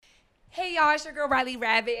Hey y'all, it's your girl Riley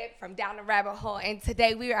Rabbit from Down the Rabbit Hole, and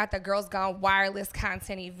today we are at the Girls Gone Wireless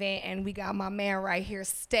content event, and we got my man right here,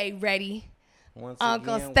 Stay Ready. Once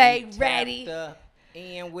Uncle, again, stay we ready. tapped up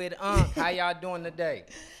in with Unc. How y'all doing today?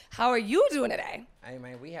 How are you doing today? Hey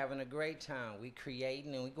man, we having a great time. We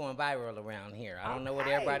creating and we going viral around here. I don't know what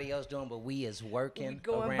Okay. everybody else doing, but we is working. We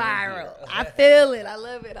going around viral. here. I feel it. I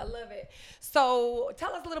love it. I love it. So tell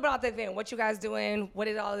us a little bit about the event. What you guys doing? What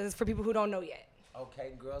it all is for people who don't know yet.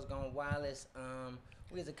 Okay, Girls Gone Wireless.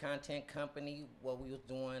 We as a content company, what we was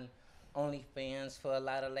doing, OnlyFans for a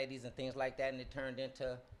lot of ladies and things like that, and it turned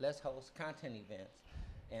into let's host content events.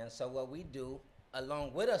 And so what we do,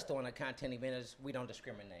 along with us doing a content event, is we don't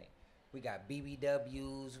discriminate. We got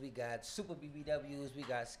BBWs, we got super BBWs, we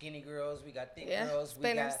got skinny girls, we got thick girls,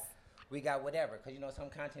 spinners. we got whatever. Cause you know some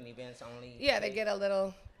content events only Yeah, they get a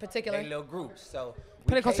little particular. they little groups. So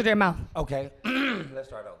Put it closer to their mouth. Okay, let's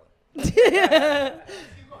start over.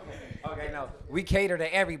 Okay, no, we cater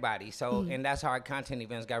to everybody, so and that's how our content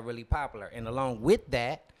events got really popular. And along with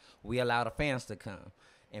that, we allow the fans to come.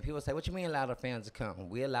 And people say, "What you mean allow the fans to come?"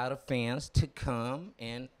 We allow the fans to come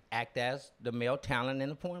and act as the male talent in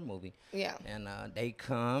a porn movie. Yeah. And they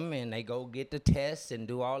come and they go get the tests and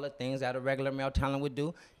do all the things that a regular male talent would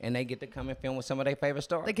do, and they get to come and film with some of their favorite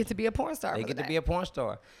stars. They get to be a porn star. They for get the to day. be a porn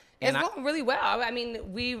star. It's And going really well. I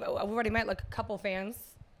mean, we've already met like a couple fans.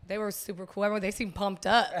 They were super cool. Everyone, they seem pumped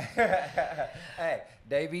up. Hey,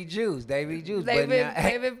 they be Jews. They've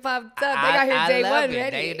been pumped up. They got here I day love one it.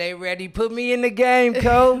 ready. They ready. Put me in the game,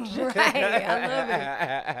 coach. Right. I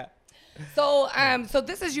love it. So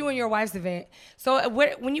this is you and your wife's event. So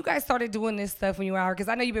when you guys started doing this stuff when you were out, because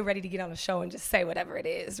I know you've been ready to get on the show and just say whatever it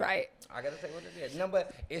is, right? I gotta say what it is. No,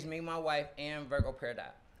 but it's me, my wife, and Virgo Paradise.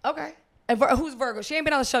 Okay. And who's Virgo? She ain't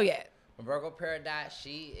been on the show yet. Virgo Paradise,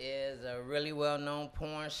 she is a really well-known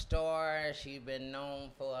porn star. She's been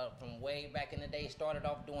known from way back in the day. Started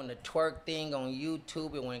off doing the twerk thing on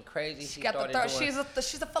YouTube. It went crazy. She got the throat.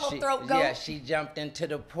 She's a fellow throat goat. Yeah, she jumped into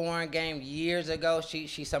the porn game years ago.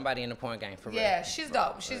 She's somebody in the porn game for real. Yeah, she's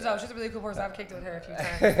dope. She's dope. She's a really cool person. I've kicked it with her a few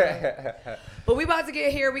times. So. But we about to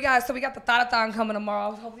get here. We got the Thought-a-thon coming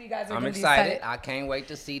tomorrow. Hopefully you guys are I'm gonna be excited. excited. I can't wait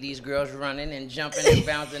to see these girls running and jumping and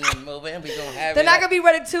bouncing and moving. We gonna have They're it. not gonna be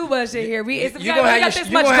running too much in here. We You only gonna got have this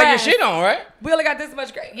you much gonna have your grass. shit on, right? We only got this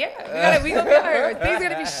much grass. Yeah, we gonna be here. Things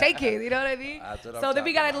gonna be shaking. You know what I mean? That's what I'm So then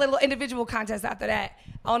we talking got a about. little individual contest after that.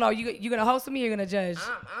 I don't know. You gonna host me or you gonna judge?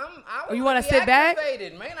 I Or you wanna wanna sit back?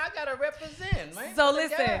 activated, man. I gotta represent, man. So What the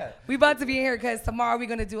listen, God? we about to be in here because tomorrow we're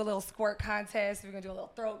gonna do a little squirt contest. We're gonna do a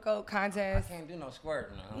little throat goat I contest. can't do no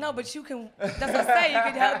squirting. No, but you can. That's what I say. You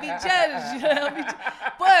can help me judge. You can help me.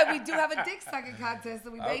 But we do have a dick sucking contest,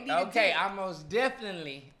 so we may need a Okay, dick. I'm most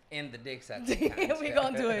definitely in the dick sucking contest. We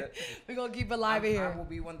gonna do it. We gonna keep it live in I here. will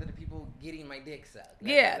be one of the people getting my dick sucked.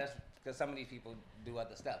 Yeah. Because some of these people do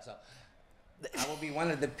other stuff. So I will be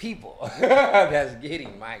one of the people that's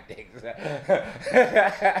getting my dick sucked.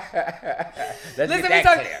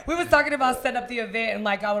 Listen, we was talking about setting up the event and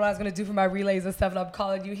like what I was gonna do for my relays and stuff, and I'm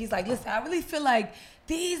calling you. He's like, listen, I really feel like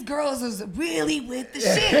these girls is really with the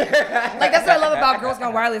shit. Like that's what I love about Girls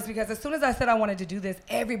Gone Wireless, because as soon as I said I wanted to do this,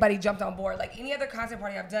 everybody jumped on board. Like any other content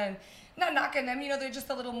party I've done, not knocking them, you know, they're just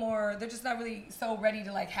a little more, they're just not really so ready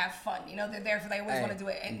to like have fun. You know, they're there for they always want to do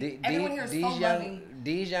it. And everyone here is so loving.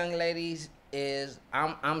 These young ladies is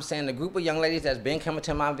I'm saying the group of young ladies that's been coming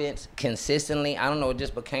to my events consistently. I don't know, it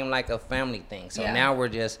just became like a family thing. So Yeah. now we're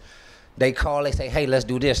just. They call, they say, hey, let's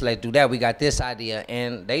do this, let's do that. We got this idea.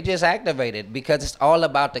 And they just activated because it's all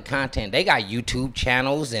about the content. They got YouTube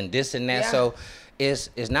channels and this and that. Yeah. So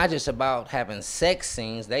it's not just about having sex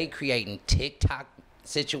scenes. They creating TikTok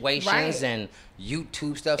situations Right. and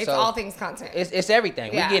YouTube stuff. It's so all things content. It's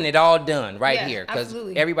everything. Yeah. We're getting it all done right Yeah, here because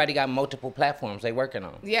absolutely. everybody got multiple platforms they working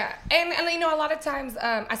on. Yeah, and you know, a lot of times,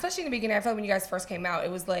 especially in the beginning, I felt like when you guys first came out,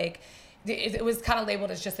 it was like, it was kind of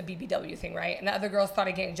labeled as just a BBW thing, right? And the other girls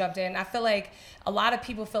started getting jumped in. I feel like a lot of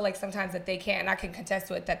people feel like sometimes that they can't, and I can contest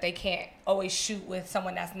to it, that they can't always shoot with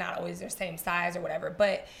someone that's not always their same size or whatever.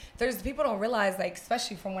 But there's people don't realize, like,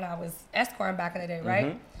 especially from when I was escorting back in the day,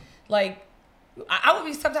 right? Like, I would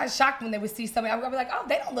be sometimes shocked when they would see somebody. I would be like, oh,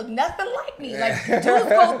 they don't look nothing like me. Like, dudes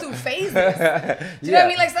go through phases. Do you know what I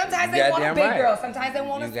mean? Like, sometimes they want a big girl. Sometimes they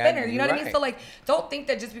want a spinner. You know what I mean? So, like, don't think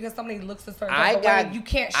that just because somebody looks a certain type of way, you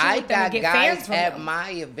can't shoot with them and get fans from at them.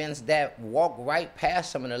 my events that walk right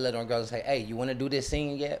past some of the little girls and say, hey, you want to do this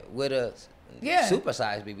scene yet with us? Yeah.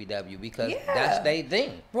 Supersized BBW because Yeah. that's their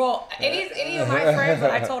thing. Bro, any of my friends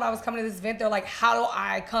that I told I was coming to this event, they're like, how do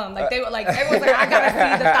I come? Like, they were like, everyone's like, I gotta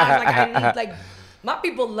see the thighs. Like, I need, like, my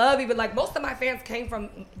people love even, like, most of my fans came from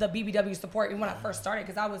the BBW support even when I first started,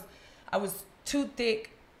 because I was too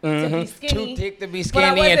thick to be skinny. Too thick to be but I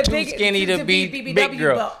skinny and wasn't too skinny to be BBW, big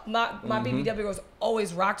girl. But my BBW girls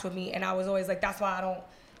always rocked with me, and I was always like, that's why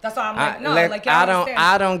I'm like, no, Look, like y'all understand.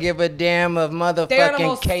 I don't give a damn if motherfucking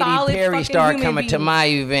most Katy solid Perry fucking start human coming to beings. my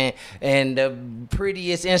event and the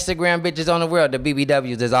prettiest Instagram bitches on the world, the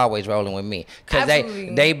BBWs is always rolling with me because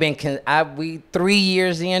Absolutely. they've been we 3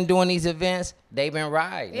 years in doing these events. They've been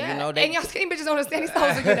riding, Yeah. you know. And y'all skinny bitches don't understand. These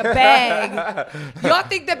hoes are getting a bag. Y'all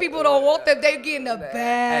think that people don't want them. They getting a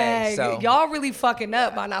bag. Hey, so- y'all really fucking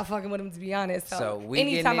up by not fucking with them, to be honest. So we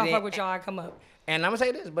anytime getting I it fuck with y'all, I come up. And I'm gonna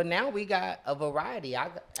say this, but now we got a variety. I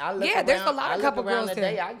look Yeah, around, there's a lot of I look couple around girls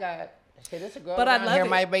today. here. I got. Shit, this a girl But I around love here it.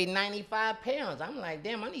 might weigh 95 pounds. I'm like,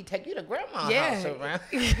 damn, I need to take you to grandma's house around.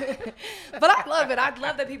 But I love it. I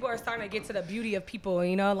love that people are starting to get to the beauty of people,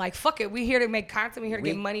 you know? Like, fuck it. We here to make content. We here to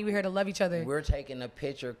get money. We here to love each other. We're taking a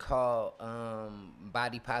picture called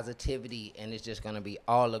Body Positivity, and it's just gonna be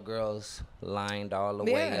all the girls lined all the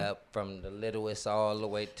way Yeah. up from the littlest all the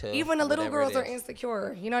way to Even the little whatever it girls are is.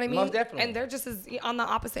 insecure. You know what I mean? Most definitely. And they're just as on the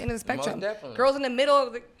opposite end of the spectrum. definitely. Girls in the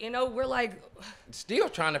middle, you know, we're like, Still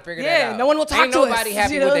trying to figure Yeah, that out. no one will talk ain't to us, nobody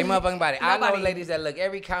happy you with know? their motherfucking body. I know Nobody. ladies that look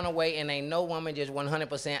every kind of way, and ain't no woman just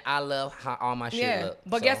 100%. I love how all my shit yeah. look.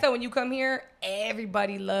 But So, guess what? When you come here,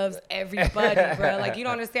 everybody loves everybody, bro. Like, you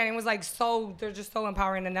don't understand. It was like they're just so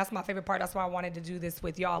empowering, and that's my favorite part. That's why I wanted to do this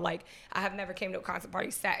with y'all. Like, I have never came to a concert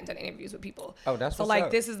party, sat and done interviews with people. Oh, that's so what's like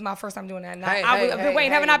up. this is my first time doing that. And Hey, I've been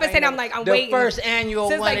waiting. Haven't I been saying? I'm like, I'm waiting. The first annual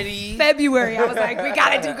Since one like of these. February, I was like, we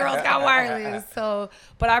gotta do Girls Got Wireless. So,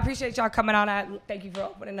 but I appreciate y'all coming on. Thank you for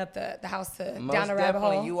opening up the house to Most down the rabbit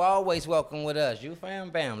definitely. hole. You always welcome with us. You fam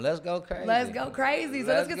bam. Let's go crazy. Let's go crazy. So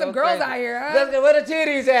let's get go some girls crazy. out here, huh? Let's get, where the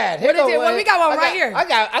titties at? Here Where the go tit- well, one. we got one right here. I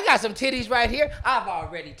got some titties right here. I've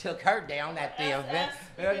already took her down at the event.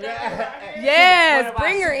 Yes, One of our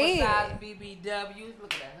bring her in. supersized BBWs.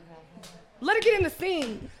 Look at Let her get in the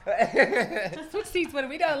scene. Just switch seats with her.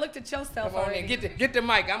 We done looked at yourself that. Come on already. in. Get the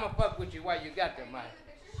mic. I'ma fuck with you while you got the mic.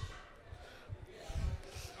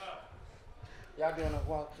 Y'all doing a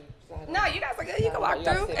walk through? No, you guys are good. You can walk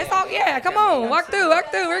Y'all through. sit It's down. all, yeah, come on. Walk through.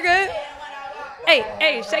 We're good.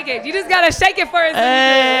 Hey, shake it. You just got to shake it for us.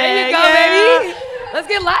 There you go, yeah. baby. Let's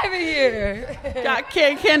get live in here. Got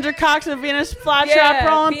Kendra Cox and Venus Flytrap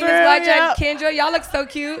rolling Venus through. Flytrap, Yep. Kendra, y'all look so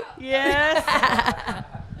cute. Yes.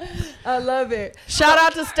 I love it. Shout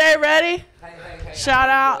out to Stay Ready. Shout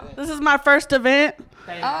out. This is my first event.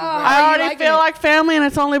 Oh, I already feel like family, and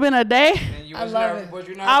it's only been a day. And you I was love nervous. it. Was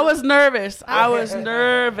you nervous? I was nervous. I was Well, we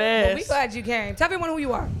nervous. glad you came. Tell everyone who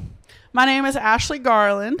you are. My name is Ashley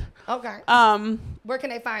Garland. Okay. Where can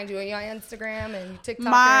they find you? Are you on Instagram and TikTok?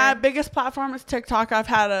 My biggest platform is TikTok. I've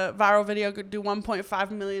had a viral video do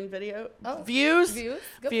 1.5 million views. Views?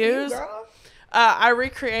 Good Views. for you, girl. I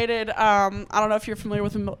recreated, I don't know if you're familiar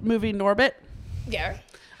with the movie Norbit. Yeah.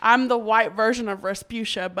 I'm the white version of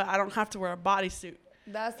Rasputia, but I don't have to wear a bodysuit.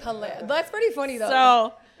 That's hilarious. That's pretty funny,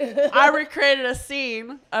 though. So I recreated a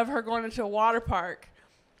scene of her going into a water park.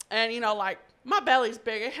 And, like, my belly's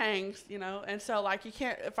big. It hangs, and so, like, you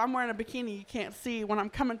can't, if I'm wearing a bikini, you can't see. When I'm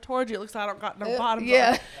coming towards you, it looks like I don't got no bottom.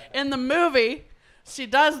 yeah. In the movie, she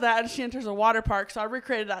does that, and she enters a water park. So I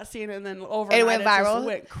recreated that scene, and then overnight, It went viral? just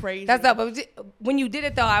went crazy. That's up. But when you did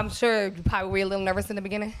it, though, I'm sure you probably were a little nervous in the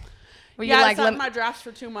beginning. Were you Yeah, like, I sat in my drafts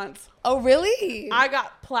for 2 months. oh, really? I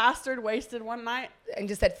got plastered, wasted one night. And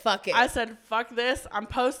just said, fuck it. I said, fuck this. I'm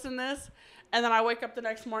posting this. And then I wake up the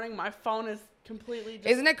next morning. My phone is completely just...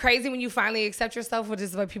 Isn't it crazy when you finally accept yourself, which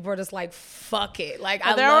is when people are just like, fuck it. Like,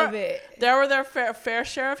 I There love were- it. There were their fair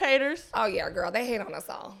share of haters. Oh, yeah, girl. They hate on us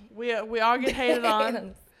all. We all get hated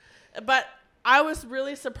on. But I was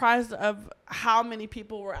really surprised of how many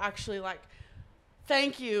people were actually like,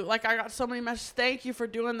 thank you. Like, I got so many messages, thank you for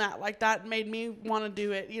doing that. Like, that made me want to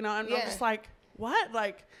do it, And I'm Yeah. just like, what?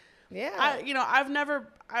 Like, Yeah. I've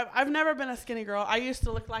never been a skinny girl. I used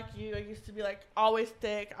to look like you. I used to be like always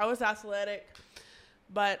thick. I was athletic.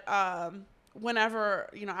 But whenever,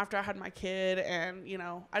 after I had my kid and,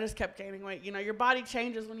 I just kept gaining weight. Your body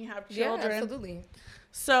changes when you have children. Yeah, absolutely.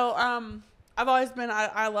 So I've always been,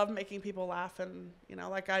 I love making people laugh. And,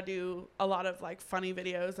 like I do a lot of like funny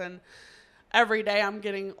videos. And every day I'm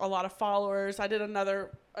getting a lot of followers. I did another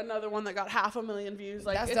one that got 500,000 views.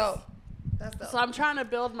 Like, That's dope. That's dope. so I'm trying to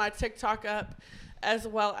build my TikTok up, as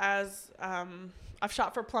well as I've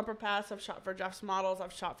shot for Plumper Pass, I've shot for Jeff's Models,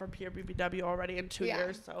 I've shot for Pure BBW already in 2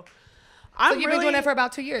 years. So So you've been doing it for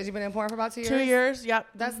about 2 years. You've been in porn for about 2 years. 2 years. Yep.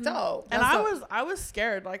 That's dope. And That's dope. I was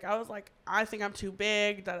scared. Like, I was like, I think I'm too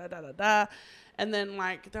big. Da da da da da. And then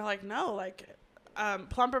like they're like, no, like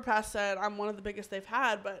Plumper Pass said I'm one of the biggest they've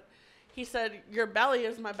had, but he said your belly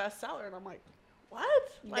is my best seller, and I'm like,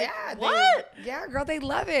 what? Like, yeah, what? Yeah, girl, they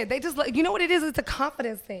love it. They just like, you know what it is? It's a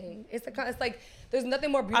confidence thing. It's like there's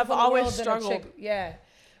nothing more beautiful I've in the always world struggled. than a chick. Yeah,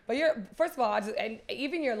 but first of all, and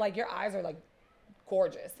even your eyes are like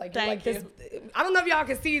gorgeous. Like you're Thank like you. this. I don't know if y'all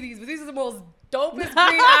can see these, but these are the most dopest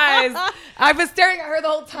green eyes. I've been staring at her the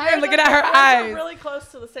whole time, looking at her Yours are eyes. really close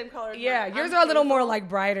to the same color. as Yeah, mine. yours I'm are a little more hazel. like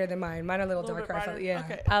brighter than mine. Mine are a little A little bit darker. I feel, brighter? yeah,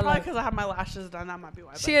 Okay. I Probably love. because I have my lashes done. That might be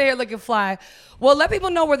why. She here looking fly. Well, let people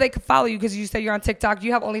know where they can follow you because you say you're on TikTok.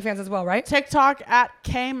 You have OnlyFans as well, right? TikTok at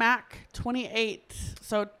KMAC28.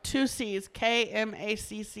 So 2 C's,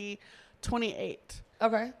 KMACC 28.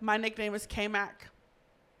 Okay. My nickname is KMAC.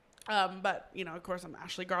 But, you know, of course, I'm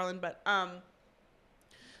Ashley Garland. But I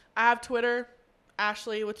have Twitter,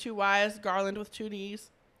 Ashley with 2 Y's, Garland with 2 D's.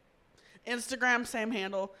 Instagram, same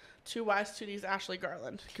handle, 2 Y's, 2 D's, Ashley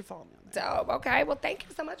Garland. You can follow me on there. Dope. Okay. Well, thank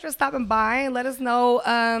you so much for stopping by and let us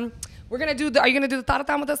know. We're gonna do. Are you gonna do the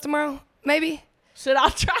thought-a-thon with us tomorrow? Maybe. Should I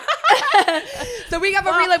try? So we have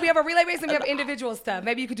a relay. We have a relay race and we have individual stuff.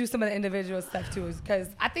 Maybe you could do some of the individual stuff too, because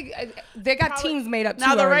I think they got Probably- teams made up too.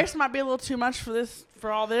 Now, the already. race might be a little too much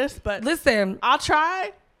for all this, but Listen. I'll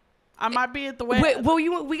try. I might be at the way. Well,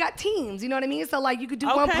 we got teams. You know what I mean? So like you could do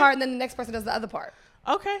one Okay. part and then the next person does the other part.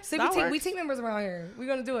 Okay, See, that we works. team members around here. We're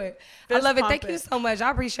gonna do it. Fist I love it. pump Thank you it. so much. I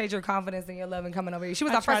appreciate your confidence and your love in coming over here. She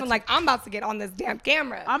was I our tried first one. to. Like I'm about to get on this damn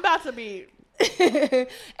camera. I'm about to be.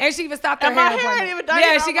 And she even stopped her And my hair. hair ain't appointment. even done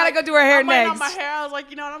Yeah, yet. she I'm gotta like- go do her hair I'm waiting next. on my hair. I was like,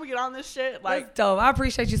 you know what? I'm gonna get on this shit. Like, That's dope. I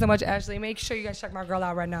appreciate you so much, Ashley. Make sure you guys check my girl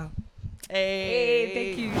out right now. hey,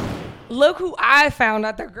 Thank you. Look who I found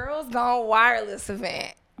at the Girls Gone Wireless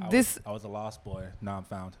event. I was a lost boy. Now I'm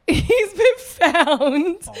found. He's been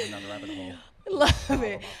found. Falling down the rabbit hole. Love All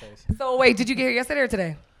it. on my face. So wait, did you get here yesterday or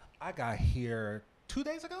today? I got here 2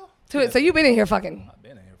 days ago. So you've been in here fucking. I've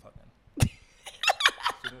been in here fucking.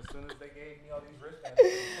 as soon as they gave me all these wristbands.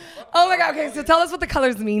 Oh my God. Okay, so tell us what the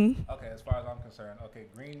colors mean. Okay, as far as I'm concerned. Okay,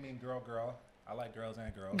 green mean girl, girl. I like girls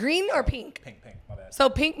and girls. Green or pink? Pink, my bad. So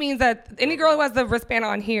pink means that any girl who has the wristband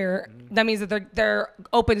on here, that means that they're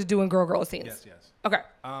open to doing girl scenes. Yes. Okay.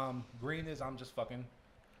 Green is I'm just fucking.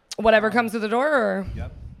 Whatever comes through the door, or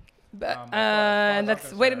Yep. but, as far as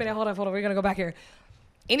that's. I'm Wait a concerned. minute. Hold on. We're gonna go back here.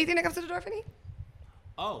 Anything that comes through the door, Finny?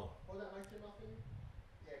 Oh.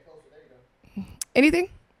 Anything?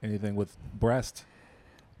 Anything with breast.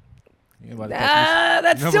 Anybody touch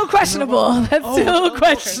That's No, still but- questionable. That's Oh, still okay.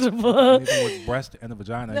 questionable. Anything with breast and a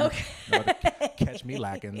vagina. Okay. You know, to catch me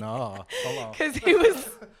lacking. No. Hold on. Because he was.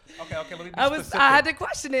 Okay, let me be I specific. had to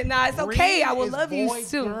question it. Nah, it's okay. Green I will is love you boy,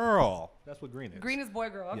 soon. Girl. That's what green is. Green is boy,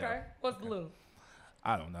 girl. Okay. Yeah. What's blue?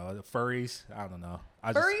 I don't know. The furries. I don't know.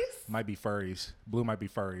 Furries? Might be furries. Blue might be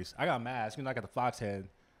furries. I got a mask. You know, I got the fox head.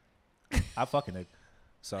 I fucking it.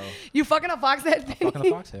 So, You fucking a fox head, fucking a Finny?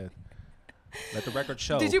 fox head. Let the record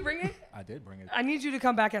show. Did you bring it? I did bring it. I need you to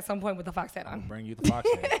come back at some point with the fox head I'll on. bring you the fox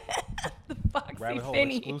head. Foxy Rabbit hole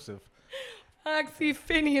Finny. exclusive. Foxy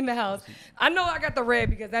Finny in the house. I know I got the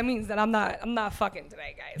red because that means that I'm not fucking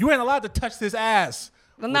today, guys. You ain't allowed to touch this ass.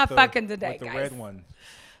 I'm with not the- fucking today, with the guys. red one.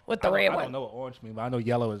 With the I red don't one. know what orange means, but I know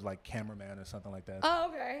yellow is like cameraman or something like that. Oh,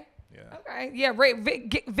 okay. Yeah. Okay. Yeah,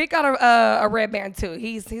 Vic got a red band too.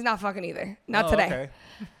 He's not fucking either. Not Oh, today.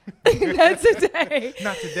 Okay. Not today.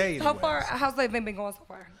 Not today. How anyways. far? How's the event been going so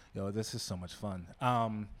far? Yo, this is so much fun.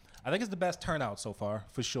 I think it's the best turnout so far,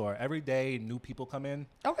 for sure. Every day, new people come in.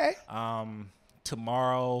 Okay.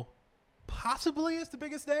 Tomorrow, possibly is the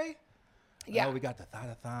biggest day. Yeah. I know we got the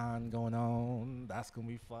thon going on. That's gonna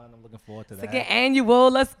be fun. I'm looking forward to It's that. like an annual.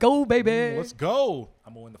 Let's go, baby. Let's go.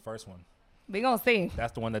 I'm gonna win the first one. We gonna see.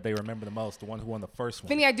 That's the one that they remember the most. The one who won the first one.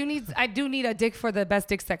 Finny, I do need a dick for the best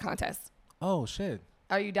dick set contest. Oh shit!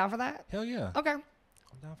 Are you down for that? Hell yeah! Okay. I'm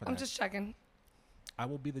down for I'm that. just checking. I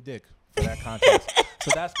will be the dick for that contest. So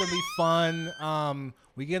that's gonna be fun.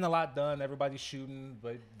 We getting a lot done. Everybody's shooting,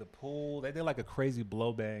 but the pool, they did like a crazy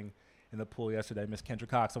blow bang in the pool yesterday. Miss Kendra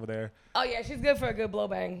Cox over there. Oh yeah, she's good for a good blow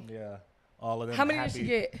bang. Yeah. All of them. How many did she happy.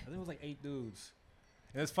 get? I think it was like 8 dudes.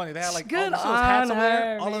 And it's funny. They had like Good all those hats on over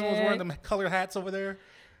there. her, All of them was man. wearing them colored hats over there.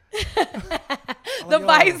 The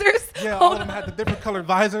visors. Yeah, all Hold of them on. had the different colored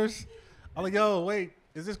visors. I'm like, yo, wait,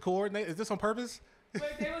 is this coordinate? Is this on purpose? Wait,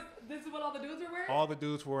 this is what all the dudes were wearing? All the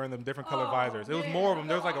dudes were wearing them different colored Oh, visors. It was man. more of them.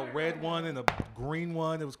 There was like a red one and a green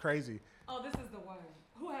one. It was crazy. Oh, this is the one.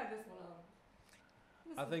 Who had this one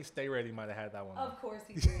on? I think Stay Ready might have had that one. Of course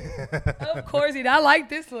he did. Of course he did. I like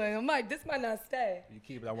this one. I'm like, this might not stay. You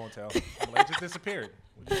keep it, I won't tell. I'm like, it just disappeared.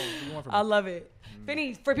 What do you want from me? I love it.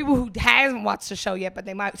 Finny, for people who hasn't watched the show yet, but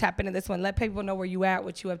they might tap into this one, let people know where you at,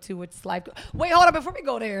 what you up to, what's life. Wait, hold on. Before we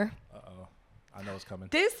go there, Uh-oh. I know it's coming.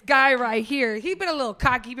 This guy right here, he been a little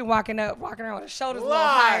cocky. He been walking around with his shoulders a little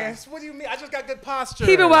higher. Lies. What do you mean? I just got good posture.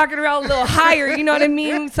 He been walking around a little higher. You know what I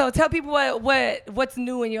mean? So tell people what's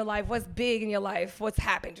new in your life. What's big in your life? What's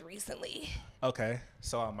happened recently? Okay,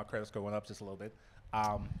 so my credit score went up just a little bit.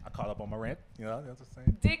 I caught up on my rent. You know, that's the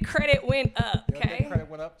same. Dick credit went up. Yeah, Okay. credit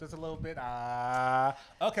went up just a little bit.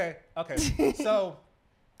 Okay. So,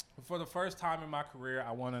 for the first time in my career,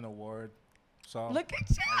 I won an award. So Look at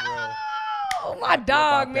you. I'm Oh, my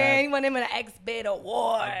dog, about man. that. He won him an X-Bid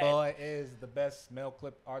award. My boy is the best male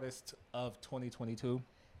clip artist of 2022.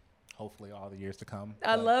 Hopefully, all the years to come.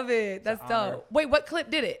 I But love it. it's That's an honor. dope. Wait, what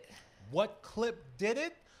clip did it? What clip did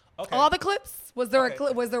it? Okay. All the clips? Was there Okay. a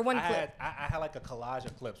clip? Was there one I clip? I had like a collage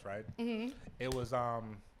of clips, right? Mm-hmm. It was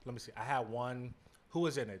let me see. I had one. Who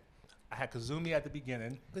was in it? I had Kazumi at the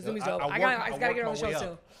beginning. Kazumi's dope. I just gotta get her on the show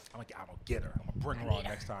too. I'm like, I'm gonna get her. I'm gonna bring her on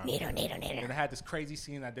next time. Need her. And I had this crazy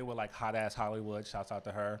scene I did with like Hot Ass Hollywood. Shouts out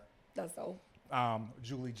to her. That's dope.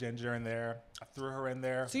 Julie Ginger in there. I threw her in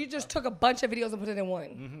there. So you just took a bunch of videos and put it in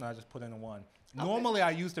one. I just put in one. Normally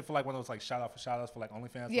I used it for like one of those like shout outs for like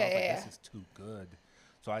OnlyFans. But Yeah, I was like, yeah, this is too good.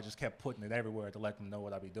 So I just kept putting it everywhere to let them know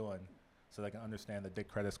what I be doing, so they can understand the dick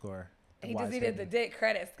credit score. and He why just it's needed the hitting. dick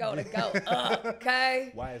credits go up,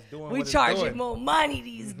 okay? Why it's doing We what it's charging doing. more money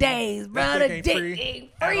these days, bro. That The dick ain't dick free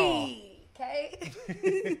ain't at free,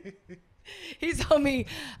 okay? He told me,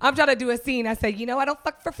 I'm trying to do a scene. I said, I don't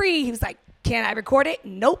fuck for free. He was like, can I record it?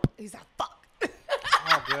 Nope. He's like, fuck.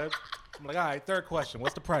 Oh, good. I'm like, all right. Third question.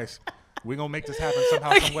 What's the price? We're gonna make this happen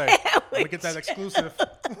somehow, some way. We get that exclusive.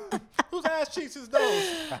 Whose ass cheeks is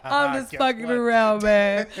those? I'm just Guess fucking what? around,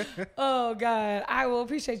 man. Oh, God. I will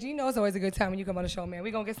appreciate you. You know it's always a good time when you come on the show, man.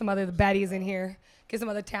 We're going to get some other baddies in here. Get some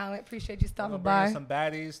other talent. Appreciate you I'm stopping gonna bring in by. some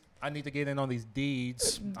baddies. I need to get in on these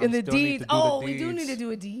deeds. I And the still need deeds. to do the Oh, we do deeds. need to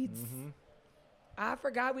do a deeds. I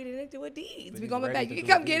forgot we didn't do a deeds. We He's coming ready back. to You can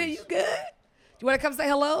do come a get it. deeds. You good? You want to come say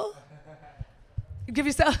hello? You give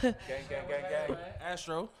yourself. Gang.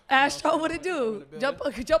 Astro. Astro, what it do? Jump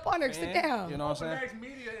on her. Sit Man, down. You know what I'm saying?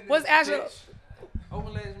 What's Astro?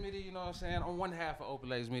 Open Legs Media, you know what I'm saying? On one half of Open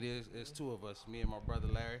Legs Media is two of us, me and my brother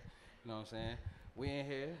Larry. You know what I'm saying? We in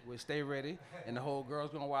here, we stay ready, and the whole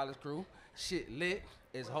Girls Gone Wireless crew. Shit lit.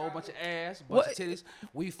 It's a whole bunch of ass, bunch of titties.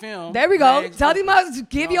 We film. There we go. legs Tell open. them how to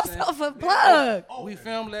give You know what I'm yourself a saying? plug. We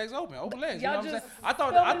film legs open, open legs. You Y'all know what I'm saying? just I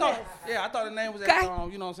filming thought the name was Okay.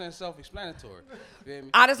 you know what I'm saying, self-explanatory. Feel me?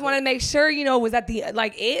 I just want to make sure, was that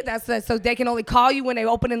the so they can only call you when they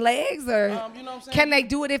opening legs, or You know what I'm saying? can they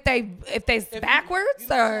do it if they If you- backwards, you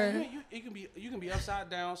know what I'm or saying? You can be upside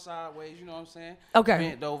down, sideways. You know what I'm saying? Okay.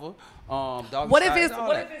 Bent over. Doggy what if style, it's all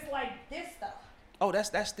what that. if it's like this stuff? Oh,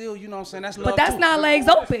 that's still, you know what I'm saying? That's love But that's too. not legs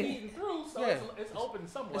open. Yeah. It's open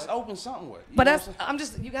somewhat. It's open somewhere. You But know that's what I'm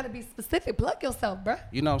saying? you got to be specific. Plug yourself, bruh.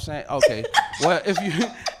 You know what I'm saying? Okay. Well,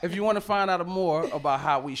 if you want to find out more about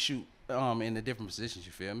how we shoot in the different positions,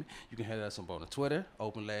 you feel me? You can hit us up on the Twitter,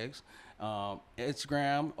 Open Legs,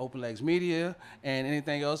 Instagram, Open Legs Media, and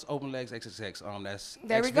anything else, Open Legs XXX. That's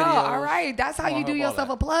There X we go. videos. All right, that's how you Pornhub, do all yourself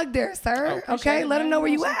that. a plug there, Oh, sir. appreciate Okay, it, let them man. know where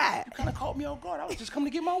You you know what I'm saying? at. You kind of caught me off guard. I was just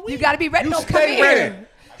coming to get my weed. You got to be ready. Don't come Stay in. ready.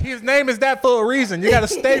 His name is that for a reason. You got to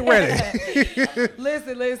stay ready.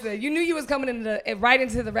 Listen. You knew you was coming right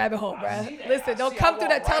into the rabbit hole, bruh. Listen, don't come through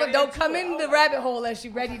that tunnel. Don't come in the rabbit hole unless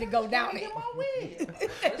you're ready to go down it. my weed.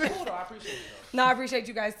 It's cool though. I appreciate it. No, I appreciate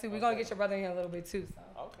you guys too. We're gonna get your brother in here a little bit too. So.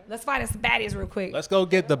 Okay. Let's find us some baddies real quick. Let's go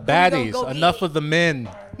get the we gonna baddies. go Enough eat? of the men.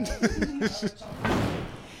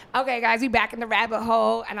 Okay, guys, we back in the rabbit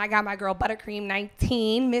hole, and I got my girl Buttercream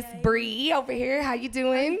 19, Miss Bree over here. How you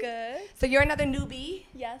doing? Good. So you're another newbie,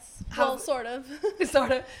 Yes. How's Well, it- sort of.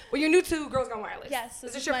 sort of. Well, you're new to Girls Gone Wireless. Yes.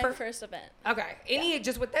 This is your my first? first event. Okay. Any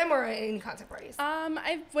just with them or any content parties?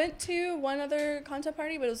 I went to one other content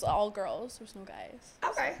party, but it was all girls. There was no guys.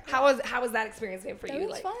 Okay. How was that experience then for It you?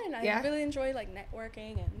 was fun. I yeah? really enjoyed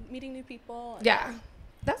networking and meeting new people. And Yeah.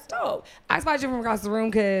 That's dope. I spotted you from across the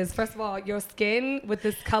room because, first of all, your skin with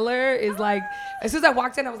this color is like, as soon as I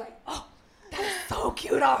walked in, I was like, oh, that is so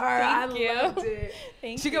cute on her. Thank I you. loved it.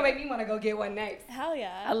 Thank She you. gonna make me want to go get one next. Hell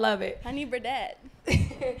yeah. I love it. Honey Burdette.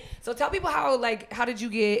 So tell people how did you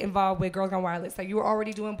get involved with Girls Gone Wireless? Like you were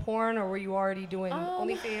already doing porn or were you already doing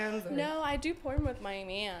OnlyFans? Or? No, I do porn with my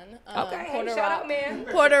man. Okay, hey, Porter shout Rock. out, man.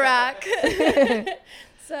 Porter Rock.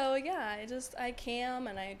 So yeah, I cam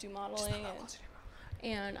and I do modeling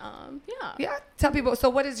and yeah. Yeah, tell people. So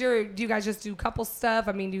what is do you guys just do couple stuff?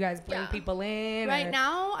 I mean, do you guys bring Yeah. people in? Right or-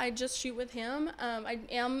 now, I just shoot with him. I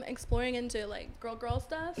am exploring into girl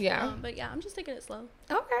stuff. Yeah. But yeah, I'm just taking it slow.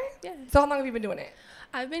 Okay. Yeah. So how long have you been doing it?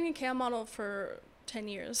 I've been a cam model for 10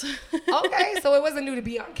 years. Okay, so it wasn't new to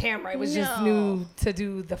be on camera. It was just No. new to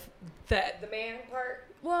do the man part.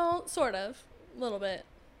 Well, sort of, a little bit.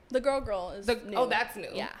 The girl is new. Oh, that's new.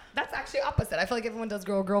 Yeah. That's actually opposite. I feel like everyone does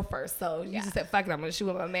girl first. So you Yeah. just said, fuck it, I'm going to shoot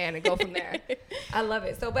with my man and go from there. I love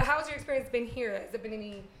it. So, but how's your experience been here? Has it been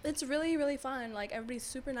any? It's really, really fun. Like, everybody's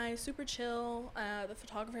super nice, super chill. The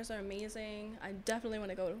photographers are amazing. I definitely want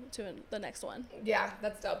to go to the next one. Yeah,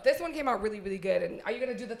 that's dope. This one came out really, really good. And are you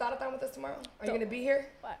going to do the thought-a-thon with us tomorrow? Are you going to be here?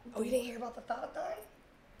 What? Oh, you didn't hear about the thought-a-thon?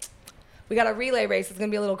 We got a relay race. It's gonna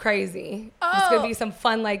be a little crazy. It's gonna be some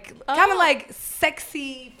fun, kind of like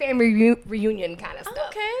sexy family reunion kind of stuff.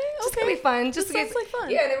 Okay, Just gonna be fun. Just This to get, sounds like fun.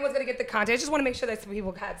 Yeah, and everyone's gonna get the content. I just want to make sure that some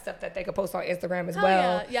people had stuff that they could post on Instagram as Hell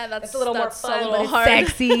well. yeah. Yeah, It's a little more that's fun, a little but it's hard.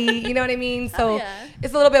 sexy. You know what I mean? So yeah.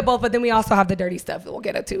 it's a little bit both. But then we also have the dirty stuff that we'll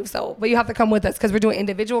get into. So, but you have to come with us because we're doing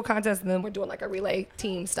individual contests and then we're doing like a relay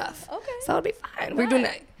team stuff. Okay. So it'll be fine. We're doing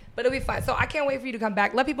that. Right. But it'll be fun. So I can't wait for you to come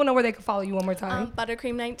back. Let people know where they can follow you one more time.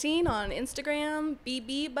 Buttercream19 on Instagram,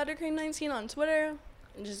 BB Buttercream19 on Twitter.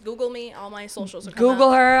 And just Google me. All my socials are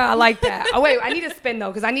Google her. I like that. Oh, wait. I need to spin, though,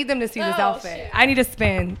 because I need them to see this Oh, outfit. shit. I need to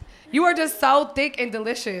spin. You are just so thick and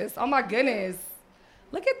delicious. Oh, my goodness.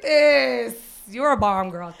 Look at this. You're a bomb,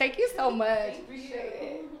 girl. Thank you so much. Appreciate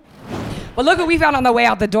it. Well, look what we found on the way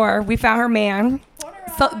out the door. We found her man.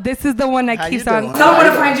 So this is the one that How keeps you on. doing? Tell them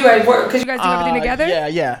where to find you at work, because you guys do everything together?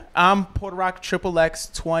 Yeah. I'm Puerto Rock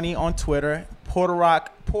XXX20 on Twitter. Porto_rock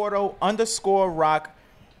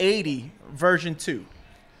 80 version 2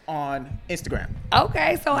 on Instagram.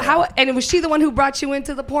 Okay. So how, and was she the one who brought you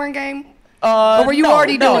into the porn game? Or were you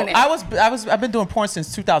already doing it? I've been doing porn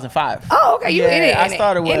since 2005. Oh, okay. You in it. I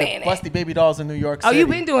started with in it. Busty Baby Dolls in New York Oh, City. you've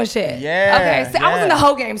been doing shit. Yeah, Okay. See, I was in the yeah.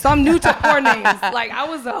 hoe game, so I'm new to porn names. Like, I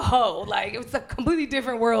was a hoe. Like, it was a completely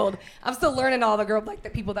different world. I'm still learning all the the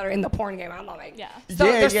people that are in the porn game. I'm like, Yeah. So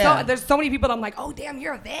Yeah, yeah. there's so many people that I'm like, oh damn,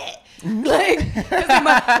 you're a vet. like, 'cause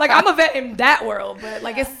I'm a vet in that world, but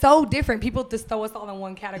like it's so different. People just throw us all in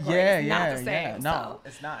one category. It's not the same. No, So.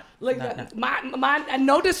 it's not. Look, Not. my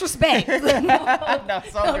no disrespect. No,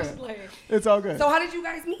 it's all I'm good. just playing. It's all good. So how did you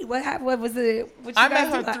guys meet? What was it? What you I guys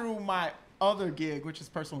met do? her through my other gig, which is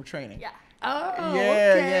personal training. Yeah. Oh, Yeah,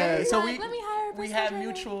 okay. yeah. So Like, let me hire a we personal had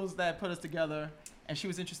trainer. mutuals that put us together, and she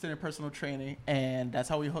was interested in personal training, and that's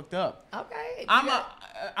how we hooked up. Okay.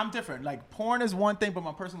 I'm different. Like porn is one thing, but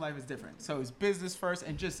my personal life is different. So it's business first,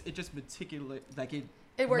 and it just meticulous, like it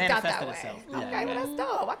worked out that manifested way. itself. Okay, Yeah. well that's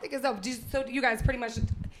dope. I think it's dope. So you guys pretty much,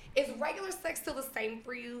 is regular sex still the same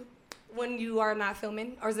for you when you are not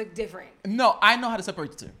filming, or is it different? No, I know how to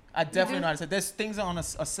separate the two. I definitely do? know how to separate. There's things on a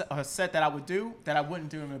set that I would do that I wouldn't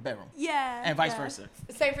do in a bedroom, Yeah. and vice yeah. versa.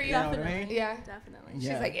 Same for you. You know what I mean? Yeah. Definitely. She's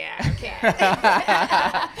Yeah. like, yeah,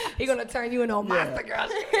 I can't. He gonna turn you into a monster, girl.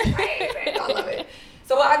 She's crazy. I love it.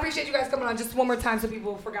 So I appreciate you guys coming on just one more time so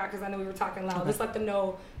people forgot, because I know we were talking loud. Just let them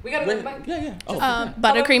know. We gotta Wait, go. yeah. Oh,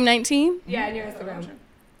 Buttercream19. Yeah, and your Instagram.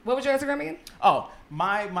 What was your Instagram again? oh,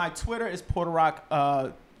 my Twitter is Puerto Rock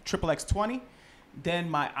XXX20. Then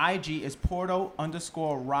my IG is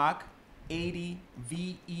Porto_rock 80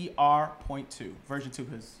 VER.2 version 2,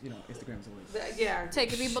 because Instagram's always. Yeah.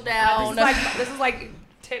 Taking people This down. is like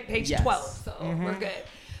page Yes. 12, so we're good.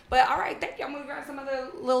 But all right, thank you. I'm gonna grab some other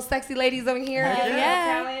little sexy ladies over here. Heck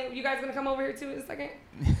yeah. Talent. You guys gonna come over here too in a second?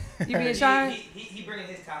 You being shy? He bringing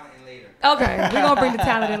his talent in later. Okay, we're gonna bring the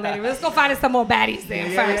talent in later. Let's go find us some more baddies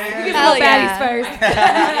then first. yeah, We get Hell some more baddies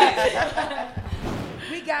yeah.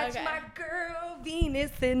 first. We got Okay. my girl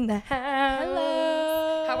Venus in the house.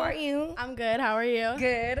 Hello. How are you? I'm good. How are you?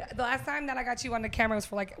 Good. The last time that I got you on the camera was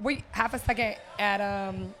for like half a second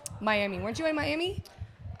at Miami. Weren't you in Miami?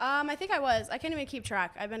 I think I was. I can't even keep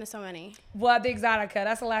track. I've been to so many. Well, the Exotica.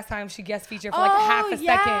 That's the last time she guest featured for like half a second.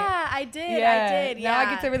 Yeah, I did. I did. Yeah. Now I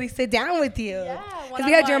get to really sit down with you. Yeah, Because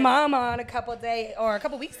we had your one-on-one. mom on a couple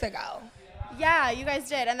weeks ago. Yeah, you guys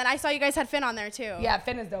did. And then I saw you guys had Finn on there too. Yeah,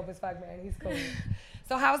 Finn is dope as fuck, man. He's cool.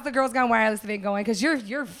 So how's the Girls Gone Wireless event going? Because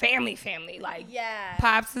you're family. Like, Yeah.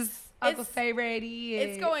 Pops is Uncle It's- Say Ready.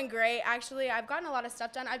 It's going great. Actually, I've gotten a lot of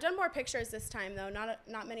stuff done. I've done more pictures this time though, not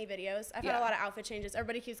many videos. I've had Yeah. a lot of outfit changes.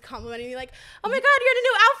 Everybody keeps complimenting me like, "Oh my God, you're in a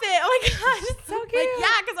new outfit!" Oh my God, it's so cute. Like,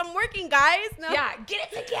 yeah, because I'm working, guys. No. Yeah,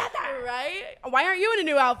 get it together. Right? Why aren't you in a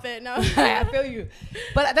new outfit? No. I feel you.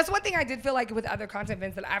 But that's one thing I did feel like with other content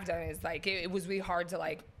events that I've done is like it was really hard to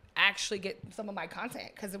like actually get some of my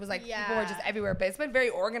content because it was like people were just Yeah. everywhere. But it's been very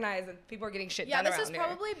organized and people are getting shit Yeah, done this around has there.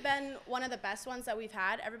 probably been one of the best ones that we've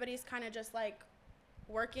had. Everybody's kind of just like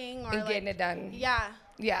working or and like getting it done. Yeah.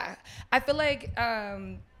 Yeah. I feel like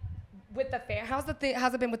with the fan, how's it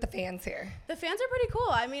been with the fans here? The fans are pretty cool.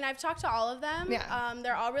 I mean, I've talked to all of them. Yeah.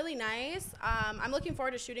 They're all really nice. I'm looking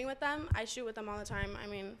forward to shooting with them. I shoot with them all the time. I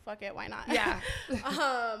mean, fuck it, why not? Yeah.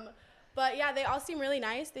 But yeah, they all seem really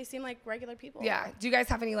nice. They seem like regular people. Yeah. Do you guys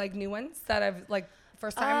have any like new ones that have like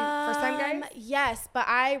first time guys? Yes, but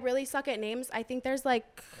I really suck at names. I think there's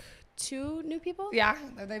like 2 new people. Yeah.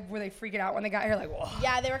 Were they freaking out when they got here? Like, whoa.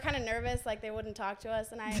 Yeah, they were kind of nervous, like they wouldn't talk to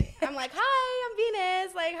us, and I'm like, hi, I'm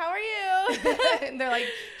Venus. Like, how are you? And they're like,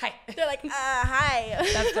 hi. They're like, hi.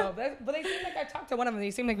 That's dope. But they seem like I talked to one of them. They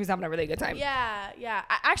seemed like he was having a really good time. Yeah.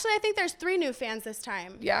 Actually, I think there's 3 new fans this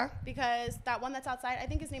time. Yeah. Because that one that's outside, I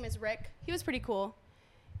think his name is Rick. He was pretty cool.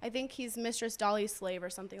 I think he's Mistress Dolly's slave or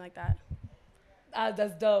something like that.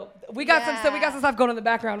 That's dope. We got some stuff going in the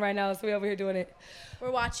background right now, so we over here doing it.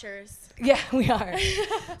 We're watchers. Yeah, we are.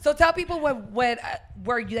 So tell people where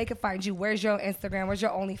they can find you. Where's your Instagram? Where's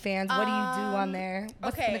your OnlyFans? What do you do on there?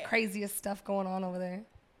 What's okay. the craziest stuff going on over there?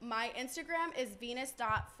 My Instagram is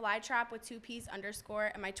venus.flytrap with 2 P's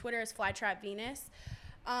 _, and my Twitter is flytrapvenus.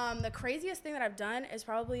 The craziest thing that I've done is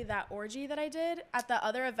probably that orgy that I did at the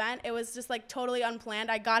other event. It was just like totally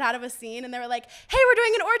unplanned. I got out of a scene and they were like, hey, we're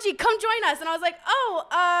doing an orgy, come join us. And I was like,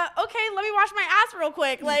 okay, let me wash my ass real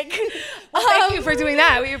quick. Like, well, thank you for doing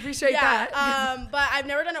that. We appreciate that. But I've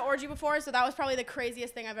never done an orgy before, so that was probably the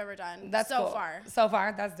craziest thing I've ever done. That's so cool. far. So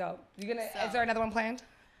far, that's dope. Is there another one planned?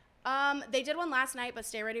 They did one last night, but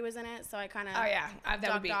Stay Ready was in it, so I kind of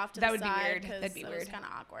that would be weird. That'd be it weird. was kind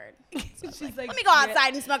of awkward. So She's like, let me go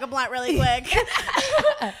outside and smoke a blunt really quick.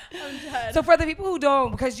 I'm done. So for the people who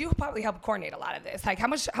don't, because you probably help coordinate a lot of this, like how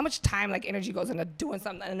much time, like energy goes into doing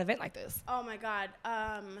something an event like this? Oh my God,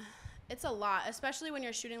 it's a lot, especially when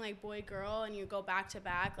you're shooting like boy girl and you go back to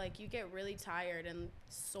back. Like you get really tired and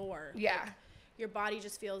sore. Yeah. Like, your body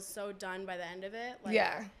just feels so done by the end of it. Like,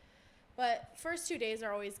 yeah. But first 2 days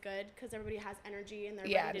are always good because everybody has energy and they're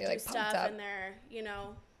ready to do like stuff up. and they're,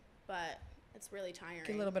 but it's really tiring.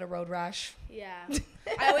 Get a little bit of road rash. Yeah.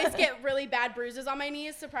 I always get really bad bruises on my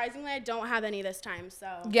knees. Surprisingly, I don't have any this time, so.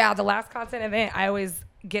 Yeah, the last content event, I always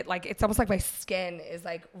get like, it's almost like my skin is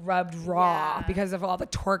like rubbed raw because of all the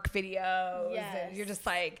twerk videos. Yes. And you're just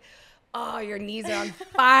like, oh, your knees are on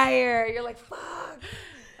fire. You're like, fuck.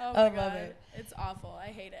 Oh I my love God. it. It's awful. I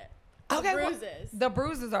hate it. Okay, Bruises. the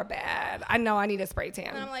bruises are bad. I know I need a spray tan.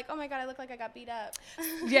 And I'm like, oh my God, I look like I got beat up.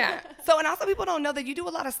 Yeah. So, and also people don't know that you do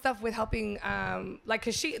a lot of stuff with helping, like,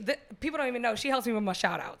 cause people don't even know she helps me with my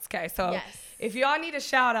shout outs. Okay. So Yes. if y'all need a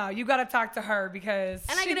shout out, you got to talk to her because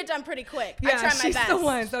And I get it done pretty quick. Yeah, I try my she's best. the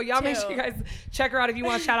one. So y'all make sure too. you guys check her out if you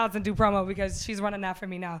want shout outs and do promo because she's running that for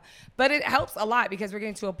me now. But it helps a lot because we're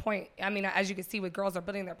getting to a point, I mean, as you can see with girls are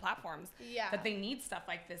building their platforms, that they need stuff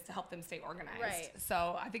like this to help them stay organized. Right.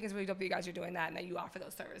 So I think it's really dope that you guys are doing that and that you offer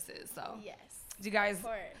those services. So Yes. you guys, Of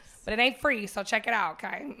course. but it ain't free, so check it out,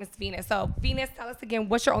 okay, Miss Venus. So Venus, tell us again,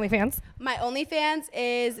 what's your OnlyFans? My OnlyFans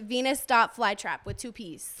is venus.flytrap with 2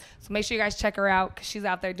 P's. So make sure you guys check her out because she's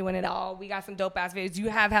out there doing it all. We got some dope ass videos. You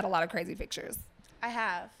have had a lot of crazy pictures. I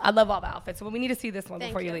have. I love all the outfits, but we need to see this one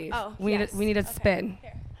Thank before you you. leave. Oh, we yes. need a Okay. spin.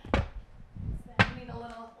 Here. We need a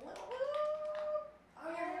little. Oh,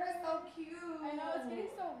 your hair is so cute. I know, it's getting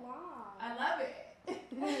so long. I love it.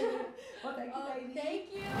 Well, thank you, baby.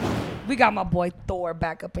 Thank you. We got my boy Thor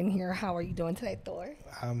back up in here. How are you doing today, Thor?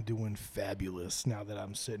 I'm doing fabulous now that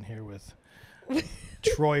I'm sitting here with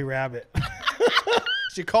Troy Rabbit.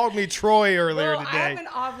 She called me Troy earlier Bro, today. I've been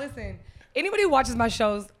off. Listen, anybody who watches my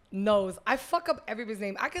shows knows I fuck up everybody's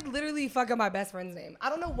name. I could literally fuck up my best friend's name. I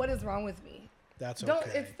don't know what is wrong with me. That's Don't.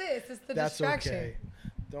 okay. It's this. It's the That's distraction. okay.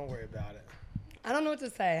 Don't worry about it. I don't know what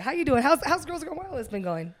to say. How you doing? How's Girls Gone Wild been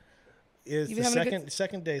going? It's You the been having a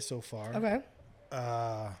second day so far. Okay.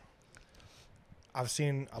 I've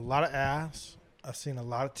seen a lot of ass. I've seen a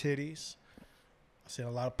lot of titties. I've seen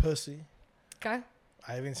a lot of pussy. Okay.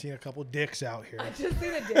 I even seen a couple dicks out here. I just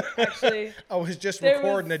seen a dick actually. I was just There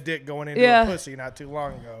recording was- a dick going into Yeah. a pussy not too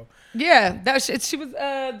long ago. Yeah, she was.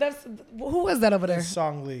 That's who was that over there?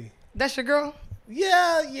 Song Lee. That's your girl.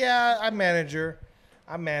 Yeah. I manage her.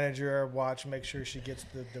 Watch, make sure she gets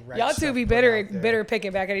the right. Y'all two stuff be put bitter out there. bitter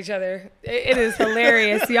picking back at each other. It is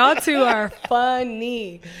hilarious. Y'all two are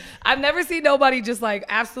funny. I've never seen nobody just like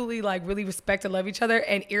absolutely like really respect and love each other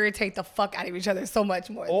and irritate the fuck out of each other so much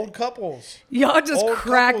more. Old couples. Y'all just Old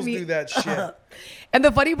crack couples me. do that shit. And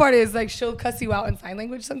the funny part is like she'll cuss you out in sign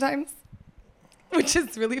language sometimes, which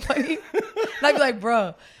is really funny. And I'd be like,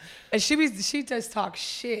 bro. And she just talks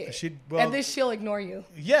shit. And then she'll ignore you.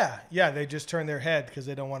 Yeah, they just turn their head because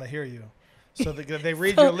they don't want to hear you. So they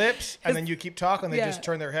read your lips, and then you keep talking. They Yeah. just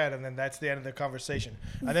turn their head, and then that's the end of the conversation.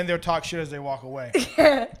 And then they'll talk shit as they walk away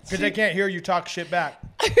because they can't hear you talk shit back.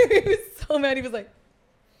 He was so mad. He was like,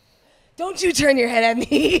 "Don't you turn your head at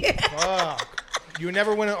me." Fuck. You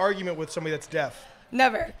never win an argument with somebody that's deaf.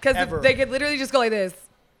 Never, because Ever. they could literally just go like this,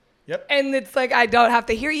 Yep. and it's like I don't have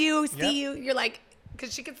to hear you, see Yep. you. You're like,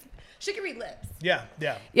 because she can read lips. Yeah.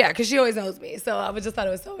 Yeah. Yeah, because she always knows me. So I just thought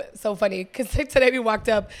it was so funny. Because today we walked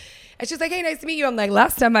up, and she's like, "Hey, nice to meet you." I'm like,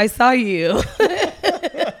 "Last time I saw you,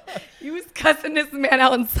 you was cussing this man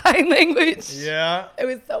out in sign language." Yeah. It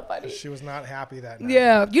was so funny. She was not happy that night.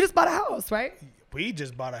 Yeah, you just bought a house, right? We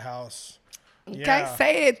just bought a house. Okay, Yeah.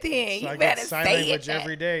 say it then. So I You get better sign say language it.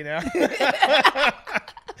 every day now.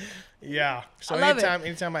 Yeah. So I love it.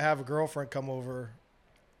 anytime I have a girlfriend come over,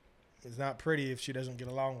 it's not pretty if she doesn't get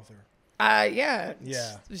along with her. Yeah.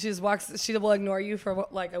 Yeah. She just walks. She will ignore you for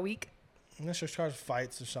what, like a week. Unless she starts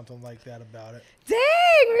fights or something like that about it. Dang,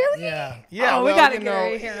 really? Yeah. Yeah. Oh, well, we gotta you get know,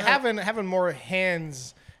 her here. having more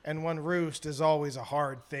hands and one roost is always a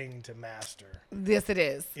hard thing to master. Yes, it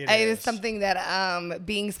is. It It is is. something that,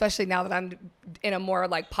 being especially now that I'm in a more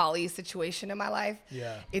like poly situation in my life.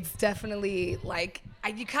 Yeah. It's definitely like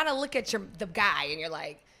you kind of look at the guy and you're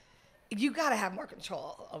like, you gotta have more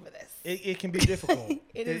control over this. It can be difficult.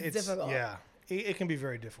 It's difficult. Yeah. It can be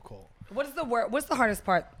very difficult. What's the hardest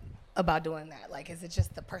part about doing that? Like, is it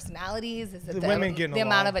just the personalities? Is it The women getting the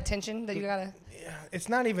amount along. of attention that you gotta? Yeah. It's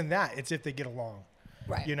not even that. It's if they get along.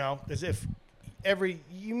 Right. You know, as if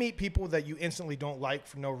you meet people that you instantly don't like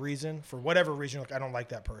for no reason, for whatever reason, like I don't like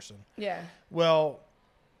that person. Yeah. Well,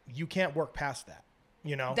 you can't work past that.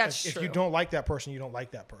 You know, That's if true. you don't like that person, you don't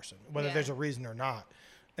like that person, whether Yeah. there's a reason or not.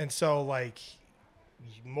 And so, like,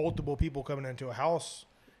 multiple people coming into a house,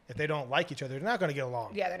 if they don't like each other, they're not going to get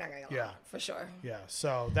along. Yeah, they're not gonna. Get along, Yeah. for sure. Yeah.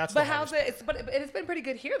 So that's. But the how's hardest it? But it's been pretty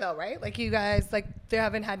good here, though, right? Like you guys, like they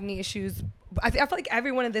haven't had any issues. I feel like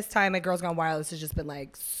everyone at this time at Girls Gone Wireless has just been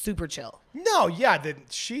like super chill. No, yeah,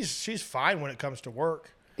 she's fine when it comes to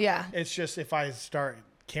work. Yeah, It's just if I start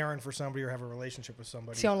caring for somebody or have a relationship with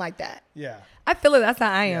somebody. she don't like that. Yeah. I feel it. That's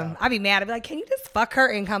how I am. Yeah. I'd be mad. I'd be like, "Can you just fuck her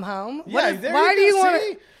and come home?" Yeah. Why do you want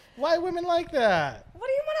to? Why women like that? What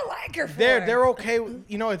do you want to like her for? They're okay.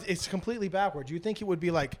 You know, it's completely backwards. You think it would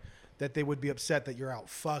be like that they would be upset that you're out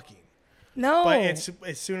fucking. No, But it's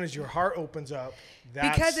as soon as your heart opens up,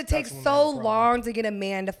 because it takes that's when so they have a problem. long to get a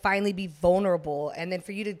man to finally be vulnerable, and then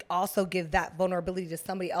for you to also give that vulnerability to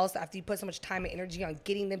somebody else after you put so much time and energy on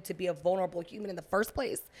getting them to be a vulnerable human in the first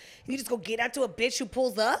place. You just go get out to a bitch who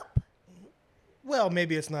pulls up. Well,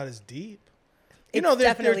 maybe it's not as deep. You It know, there's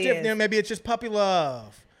definitely different. is. Maybe it's just puppy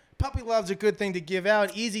love. Puppy love's a good thing to give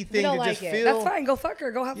out, easy You thing don't to like just it. feel. That's fine. Go fuck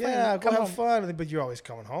her. Go have Yeah, fun. go Come have home. fun. But you're always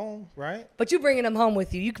coming home, right? But you bringing them home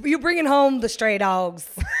with you. You bringing home the stray dogs.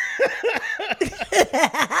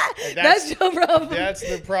 That's your problem. That's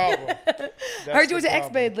the problem. I heard you went to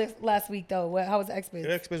X-Bid last week, though. How was X-Bid?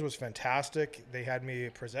 X-Biz was fantastic. They had me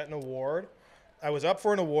present an award. I was up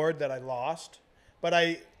for an award that I lost, but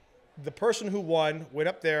the person who won went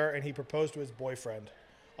up there and he proposed to his boyfriend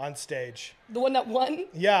on stage. The one that won?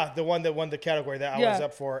 Yeah, the one that won the category that I was Yeah.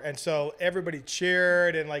 up for. And so everybody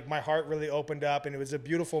cheered and like my heart really opened up and it was a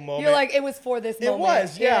beautiful moment. You're like, it was for this it moment.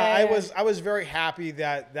 was, yeah. I was very happy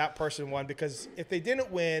that that person won because if they didn't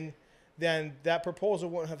win, then that proposal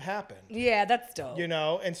wouldn't have happened. Yeah, that's dope. You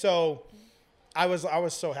know, and so I was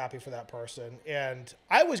so happy for that person, and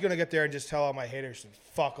I was gonna get there and just tell all my haters to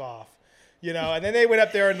fuck off, you know. And then they went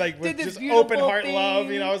up there and like with Did this just beautiful open heart love,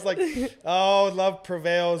 you know. I was like, oh, love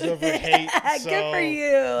prevails over hate. So Good for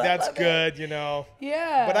you. I That's love it. good, you know.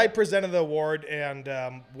 Yeah. But I presented the award,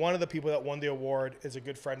 and one of the people that won the award is a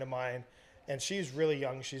good friend of mine, and she's really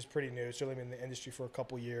young. She's pretty new. She's only been in the industry for a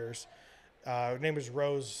couple years. Her name is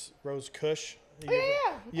Rose Cush.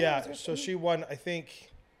 Yeah. So she won, I think,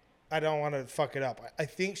 I don't want to fuck it up. I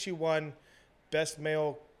think she won Best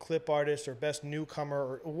Male Clip Artist or Best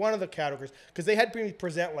Newcomer or one of the categories because they had me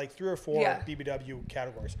present like 3 or 4 Yeah. BBW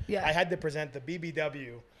categories. Yeah. I had to present the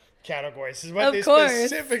BBW categories. Is what Of they course.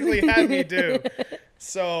 specifically had me do.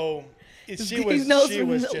 So she was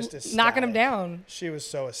just ecstatic. knocking them down. She was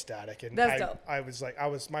so ecstatic, and That's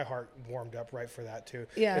dope. my heart warmed up right for that too.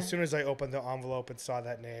 Yeah. As soon as I opened the envelope and saw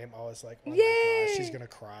that name, I was like, oh my Yay. gosh, she's gonna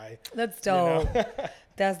cry. That's You know? dope.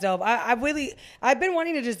 That's dope. I've been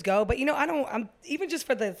wanting to just go, but you know, I'm even just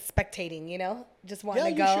for the spectating, you know, just wanting Yeah,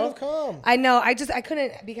 to you go. should have come. I know. I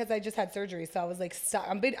couldn't because I just had surgery, so I was like stuck.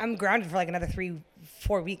 I'm grounded for like another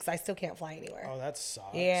 3-4 weeks. I still can't fly anywhere. Oh, that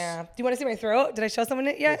sucks. Yeah. Do you want to see my throat? Did I show someone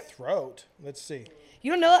it Your yet? throat. Let's see.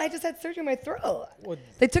 You don't know? I just had surgery in my throat. What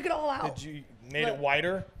They took it all out. did you made it Look.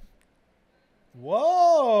 wider?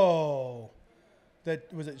 Whoa.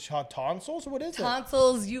 That was it tonsils? What is it?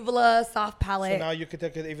 Tonsils, uvula, soft palate. So now you could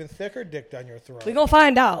take an even thicker dick down your throat. We gonna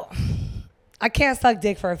find out. I can't suck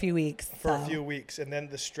dick for a few weeks. For a few weeks, and then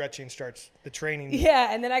the stretching starts, the training.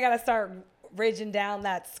 Yeah, and then I gotta start ridging down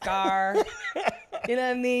that scar. You know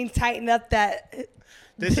what I mean? Tighten up that.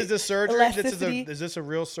 This is a surgery. Elasticity. Is this a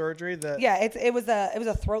real surgery? That Yeah, it was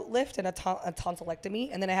a throat lift and a tonsillectomy,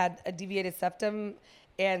 and then I had a deviated septum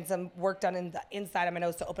and some work done in the inside of my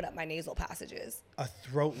nose to open up my nasal passages. a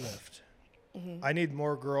throat lift. Mm-hmm. I need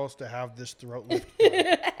more girls to have this throat lift.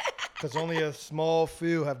 Because only a small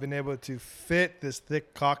few have been able to fit this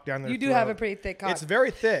thick cock down their throat. You do have a pretty thick cock. It's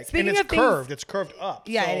very thick. Speaking and it's of things- curved. It's curved up.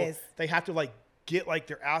 Yeah, so it is. They have to like get like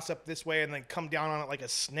their ass up this way and then come down on it like a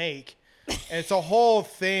snake. And it's a whole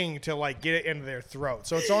thing to like get it into their throat.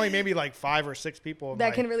 So it's only maybe like 5 or 6 people in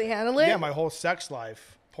That can really handle it? Yeah, my whole sex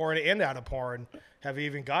life, porn and out of porn, have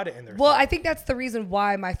even got it in their Well, throat. I think that's the reason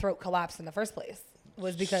why my throat collapsed in the first place.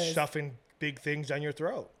 Was because Stuffing big things down your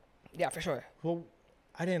throat. yeah, for sure. Well,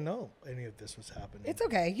 I didn't know any of this was happening. It's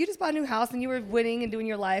okay. You just bought a new house and you were winning and doing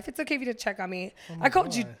your life. It's okay if you did check on me. my I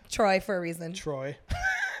called you God. Troy for a reason. Troy.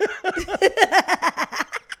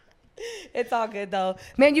 It's all good though.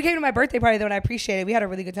 Man, you came to my birthday party though and I appreciate it. We had a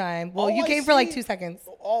really good time. Well, All you I came for like see- 2 seconds.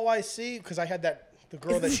 All I see, because I had the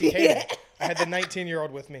girl that she hated. I had the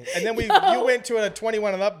 19-year-old with me. And then you went to a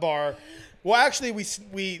 21 and up bar. Well, actually,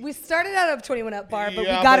 we We started out of 21 Up Bar, but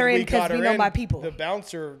yeah, we got her but in we because got we her know in. my people. The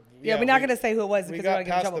bouncer. Yeah, we're not going to say who it was we because we got don't want to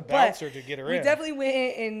get in past trouble. the bouncer to get her we in. definitely went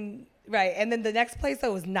in, right. And then the next place,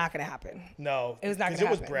 though, was not going to happen. No. It was not Because gonna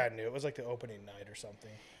it was happen. brand new. It was like the opening night or something.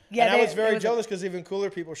 Yeah, and I they- was very it was a- jealous because even cooler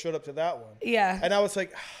people showed up to that one. Yeah. And I was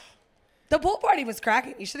like, The pool party was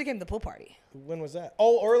cracking. You should have came to the pool party. when was that?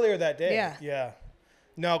 Oh, earlier that day. Yeah. Yeah.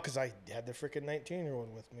 No, because I had the freaking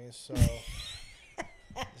 19-year-old with me, so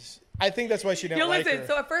I think that's why she didn't Yo, like listen. her.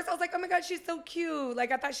 So at first I was like, oh my god, she's so cute.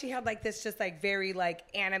 Like I thought she had like this just like very like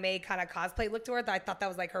anime kind of cosplay look to her. That I thought that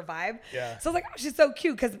was like her vibe. Yeah. So I was like, oh, she's so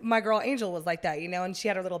cute because my girl Angel was like that, you know, and she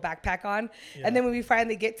had her little backpack on. Yeah. And then when we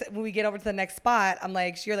finally when we get over to the next spot, I'm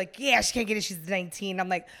like, you're like, yeah, she can't get it. She's 19. I'm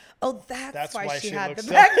like, oh, that's why she had the looks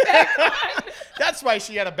so- backpack. That's why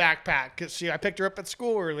she had a backpack, because I picked her up at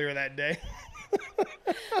school earlier that day.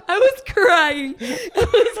 I was crying.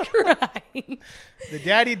 I was crying. The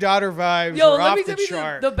daddy-daughter vibes Yo, were let off me the tell you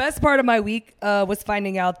chart. the best part of my week was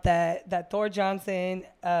finding out that Thor Johnson,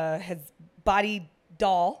 his body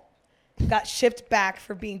doll, got shipped back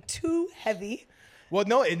for being too heavy. Well,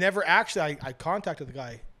 no, it never actually. I contacted the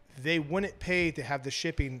guy. They wouldn't pay to have the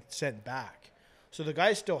shipping sent back. So the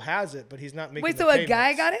guy still has it, but he's not making Wait, the so a payments.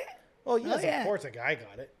 guy got it? Well, yes, Oh, yeah. of course a guy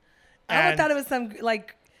got it. I would And thought it was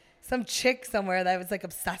some chick somewhere that was like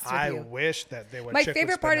obsessed with I you. wish that they would. My chick would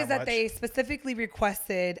favorite spend part is that much. they specifically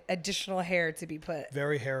requested additional hair to be put.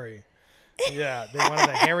 Very hairy. Yeah, they wanted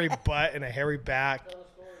a hairy butt and a hairy back.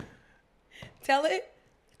 Tell it.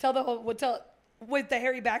 Tell the whole. Tell with the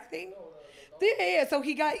hairy back thing. Yeah.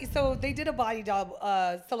 So they did a body doll,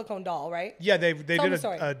 silicone doll, right? Yeah, they Tell did the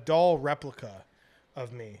story. a doll replica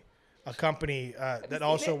of me. A company that seen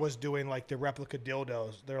also it? was doing like the replica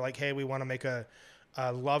dildos. They're like, hey, we want to make a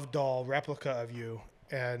love doll replica of you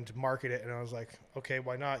and market it. And I was like, okay,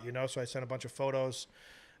 why not? You know, so I sent a bunch of photos.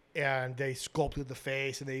 And they sculpted the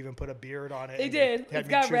face, and they even put a beard on it. They and did. had It's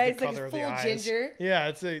me got choose red. the It's like color of full the eyes. ginger.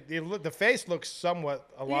 Yeah, the face looks somewhat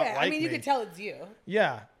a lot Yeah, like I mean, you me. could tell it's you.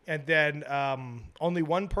 Yeah, and then only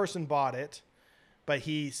one person bought it, but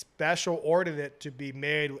he special ordered it to be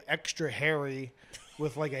made extra hairy,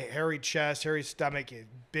 with like a hairy chest, hairy stomach, a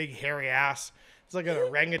big hairy ass. It's like an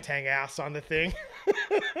orangutan ass on the thing.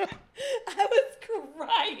 I was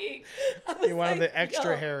crying. I was He wanted like, the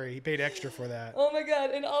extra yo. hairy. He paid extra for that. Oh my god!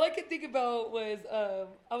 And all I could think about was,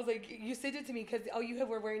 I was like, you sent it to me because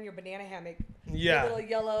were wearing your banana hammock. Yeah. The little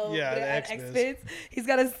yellow. Yeah, the banana X-Biz.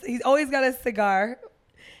 X-Biz. He's always got a cigar.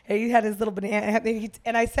 And he had his little banana hammock.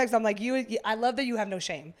 And I texted him, I'm like, I love that you have no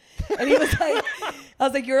shame. And he was like, I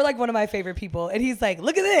was like, you're like one of my favorite people. And he's like,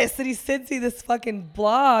 look at this. And he sends me this fucking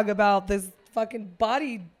blog about this fucking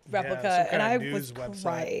body replica. some And I kinda was news website.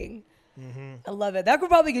 crying. I love it. That could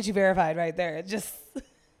probably get you verified right there. It just,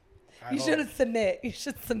 you hope. should submit. You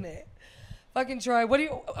should submit. Fucking Troy. What do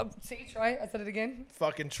you, see, Troy? I said it again.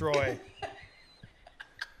 Fucking Troy.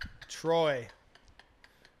 Troy.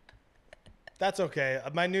 That's okay.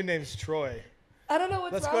 My new name's Troy. I don't know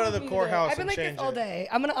what's Let's wrong go to with the me courthouse today. I've been and like change this all it. day.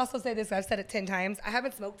 I'm gonna also say this. I've said it 10 times. I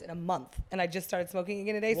haven't smoked in a month, and I just started smoking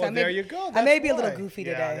again today. So Well, I may, there you go. I may That's be a little why. goofy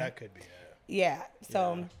Yeah, today. that could be it. Yeah.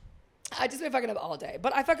 So I just been fucking up all day,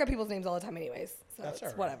 but I fuck up people's names all the time, anyways. So That's it's all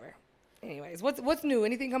right. whatever. Anyways, what's new?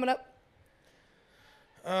 Anything coming up?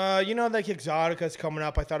 You know, like Exotica's coming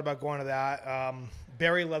up. I thought about going to that.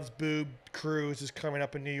 Barry Loves Boob cruise is coming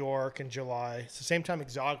up in New York in July. It's the same time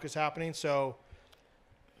Exotica's happening, so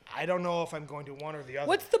I don't know if I'm going to one or the other.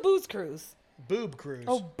 What's the booze cruise? Boob cruise?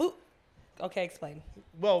 Oh, boob. Okay, explain.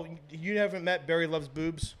 Well, you haven't met Barry Loves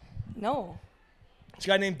Boobs? No. It's a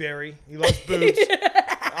guy named Barry. He loves boobs.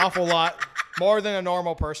 Awful lot. More than a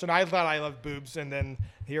normal person. I thought I loved boobs, and then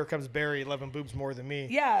here comes Barry loving boobs more than me.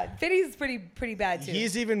 Yeah, Finney's pretty bad too.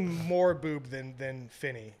 He's even more boob than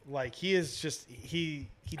Finney. Like, he is just, he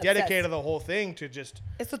dedicated the whole thing to just.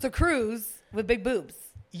 So it's a cruise with big boobs.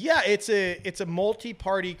 Yeah, it's a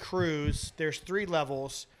multi-party cruise. There's 3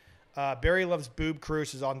 levels. Barry Loves Boob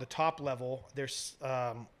Cruise is on the top level. There's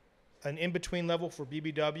an in-between level for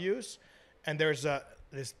BBWs, and there's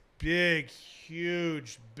this big,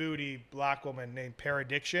 huge booty black woman named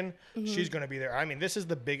Paradiction. Mm-hmm. She's going to be there. I mean, this is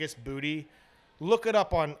the biggest booty. Look it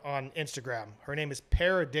up on Instagram. Her name is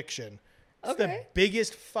Paradiction. It's the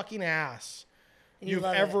biggest fucking ass you've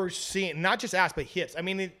ever seen. Not just ass, but hips. I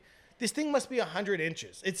mean, this thing must be 100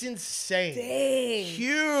 inches. It's insane. Dang.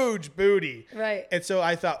 Huge booty. Right. And so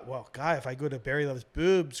I thought, well, God, if I go to Barry Loves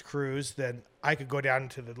Boobs cruise, then I could go down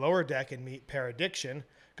to the lower deck and meet Paradiction.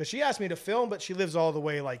 Because she asked me to film, but she lives all the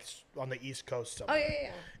way, like, on the East Coast somewhere. Oh,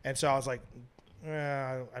 yeah. And so I was like,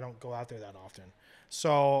 I don't go out there that often.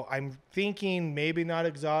 So I'm thinking maybe not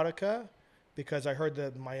Exotica, because I heard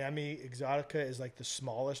the Miami Exotica is like the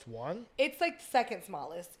smallest one. It's like the second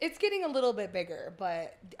smallest. It's getting a little bit bigger,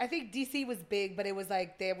 but I think DC was big, but it was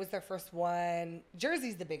like that was their first one.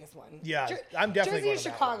 Jersey's the biggest one. Yeah, I'm definitely Jersey going and to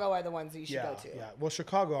that Chicago one. are the ones that you should go to. Yeah, well,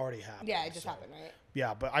 Chicago already happened. Yeah, it just happened, right?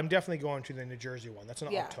 Yeah, but I'm definitely going to the New Jersey one. That's in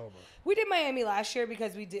October. We did Miami last year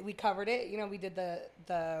because we covered it. You know, we did the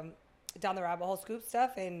Down the Rabbit Hole scoop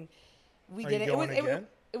stuff, and we did it.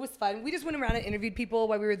 It was fun. We just went around and interviewed people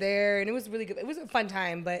while we were there, and it was really good. It was a fun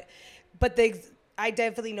time, but I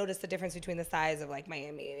definitely noticed the difference between the size of like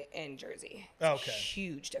Miami and Jersey. Okay.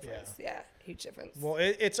 Huge difference. Yeah, huge difference. Well,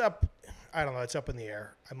 it's up. I don't know. It's up in the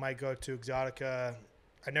air. I might go to Exotica.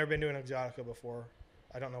 I've never been to an Exotica before.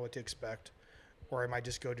 I don't know what to expect. Or I might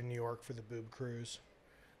just go to New York for the boob cruise.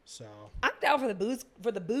 So I'm down for the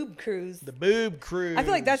boob cruise. The boob cruise. I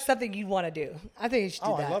feel like that's something you'd want to do. I think you should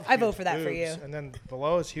do that. I vote for that for you. And then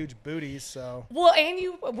below is huge booties. So. Well,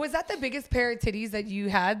 and was that the biggest pair of titties that you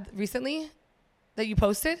had recently, that you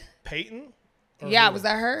posted? Peyton? Yeah, was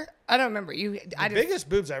that her? I don't remember. The biggest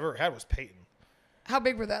boobs I ever had was Peyton. How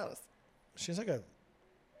big were those? She's like a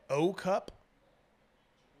O cup.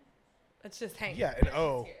 It's just hanging. Yeah, an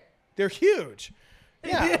O. They're huge.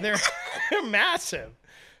 Yeah, they're massive.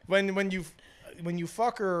 When you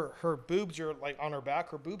fuck her boobs are like on her back.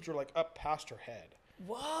 Her boobs are like up past her head.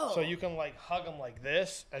 Whoa. So you can like hug them like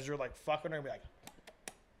this as you're like fucking her and be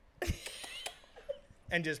like,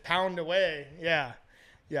 and just pound away. Yeah,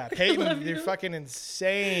 Peyton, you're fucking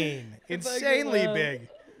insane, insanely big.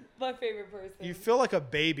 My favorite person. You feel like a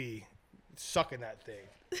baby sucking that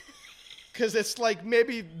thing, because it's like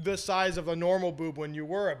maybe the size of a normal boob when you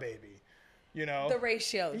were a baby. You know the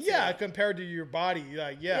ratio. Yeah, compared to your body,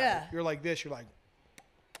 like you're like this. You're like,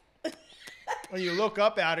 when you look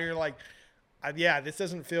up at her, you're like, this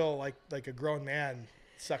doesn't feel like a grown man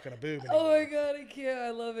sucking a boob anymore. Oh my God, I can't. I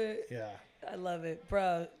love it. Yeah, I love it,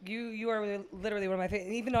 bro. You are literally one of my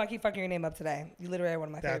favorite. Even though I keep fucking your name up today, you literally are one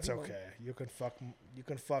of my favorite. That's people. okay. You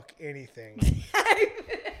can fuck anything.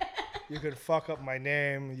 You could fuck up my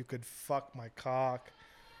name. You could fuck my cock.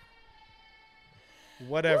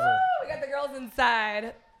 Whatever. Woo, we got the girls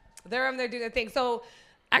inside. They're over there doing their thing. So,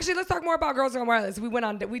 actually, let's talk more about Girls Gone Wireless. We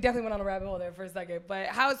definitely went on a rabbit hole there for a second. But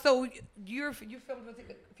so you filmed with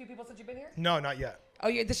a few people since you've been here? No, not yet.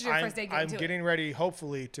 Oh, this is your first day I'm getting ready,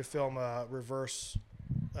 hopefully, to film a reverse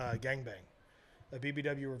gangbang, a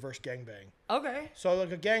BBW reverse gangbang. Okay. So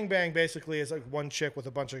like a gangbang basically is like one chick with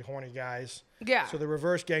a bunch of horny guys. Yeah. So the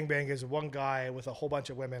reverse gangbang is one guy with a whole bunch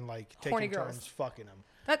of women like horny taking girls. turns fucking him.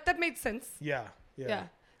 That made sense. Yeah. Yeah.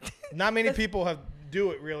 Not many people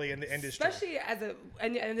do it really in the industry. Especially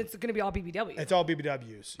and it's going to be all BBW. It's all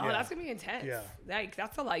BBWs. Oh, yeah. that's going to be intense. Yeah. Like,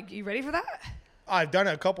 that's a like, you ready for that? I've done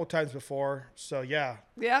it a couple times before, so yeah.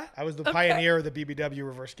 Yeah? I was the pioneer of the BBW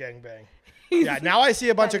reverse gangbang. Yeah, now I see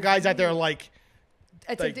a bunch of guys out there like...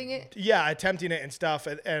 Attempting it? Yeah, attempting it and stuff,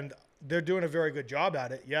 and they're doing a very good job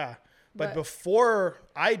at it, yeah. But before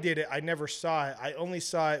I did it, I never saw it. I only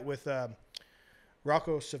saw it with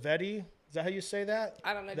Rocco Savetti. Is that how you say that?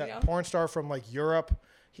 I don't know. That porn star from like Europe.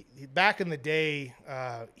 He, back in the day,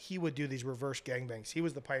 he would do these reverse gangbangs. He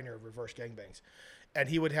was the pioneer of reverse gangbangs. And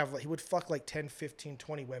he would fuck like 10, 15,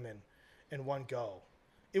 20 women in one go.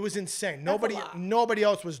 It was insane. Nobody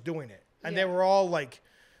else was doing it. And they were all like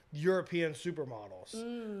European supermodels,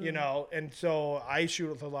 you know, and so I shoot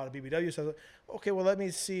with a lot of BBWs. So I was like, okay, well, let me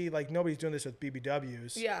see, like, nobody's doing this with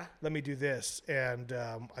BBWs. Yeah. Let me do this. And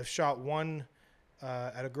I've shot one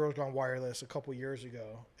at a Girls Gone Wireless a couple years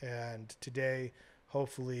ago. And today,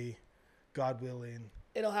 hopefully, God willing,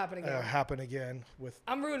 It'll happen again. With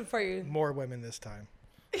I'm rooting for you. more women this time.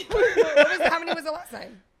 How many was the last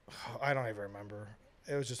time? I don't even remember.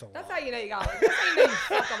 It was just a That's lot. how you know you got. That's how you know you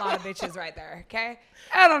fuck a lot of bitches right there. Okay.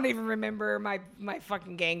 I don't even remember my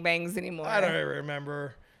fucking gangbangs anymore. I don't even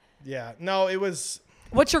remember. Yeah. No, it was,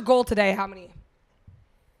 What's your goal today? How many?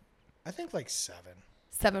 I think like 7.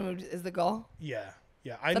 7 is the goal. Yeah.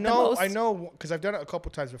 Yeah. that the most? I know, because I've done it a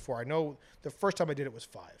couple times before. I know the first time I did it was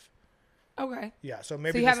 5. Okay. Yeah. So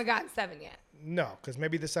maybe So you this- haven't gotten 7 yet. No, because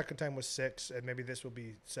maybe the second time was 6, and maybe this will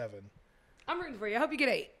be 7. I'm rooting for you. I hope you get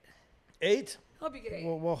 8. 8? Hope you get 8.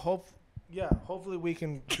 Well, hopefully we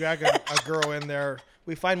can drag a girl in there.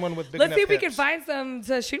 We find one with big Let's enough see if we can hips. find some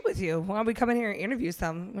to shoot with you. Why don't we come in here and interview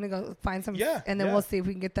some? I'm gonna go find some. Yeah, and then yeah. we'll see if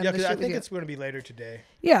we can get them Yeah, to because shoot I with think you. it's going to be later today.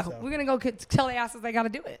 Yeah, so. we're gonna go tell the asses they gotta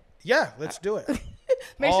do it. Yeah, let's do it.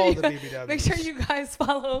 Make All sure the you, BBWs. Make sure you guys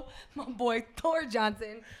follow my boy Thor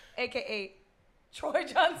Johnson, aka Troy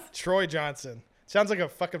Johnson. Troy Johnson. Sounds like a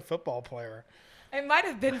fucking football player. It might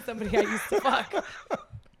have been somebody I used to fuck.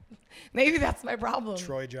 Maybe that's my problem.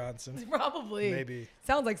 Troy Johnson. Probably. Maybe.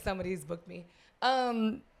 Sounds like somebody's booked me.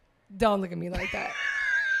 Don't look at me like that.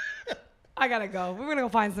 I gotta go. We're gonna go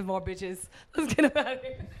find some more bitches. Let's get them out of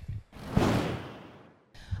here.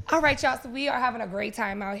 All right, y'all. So we are having a great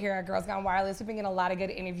time out here at Girls Gone Wireless. We've been getting a lot of good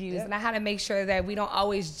interviews, and I had to make sure that we don't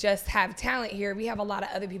always just have talent here. We have a lot of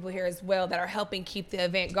other people here as well that are helping keep the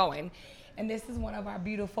event going. And this is one of our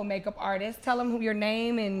beautiful makeup artists. Tell them your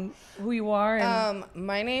name and who you are. And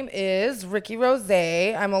My name is Ricky Rose.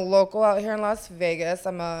 I'm a local out here in Las Vegas.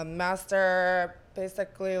 I'm a master,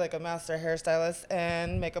 basically like a master hairstylist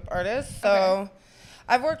and makeup artist. So Okay.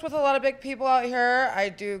 I've worked with a lot of big people out here. I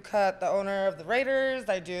do cut the owner of the Raiders.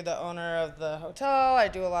 I do the owner of the hotel. I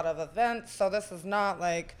do a lot of events. So this is not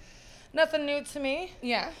like nothing new to me.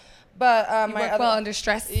 yeah, But you my work other, well under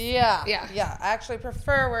stress. yeah, Yeah. yeah. I actually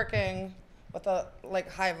prefer working with a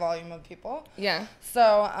like high volume of people. Yeah.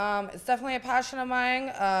 So it's definitely a passion of mine.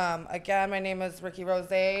 Again, my name is Ricky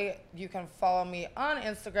Rose. You can follow me on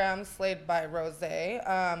Instagram, Slayed by Rose.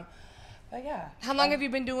 But yeah. How long have you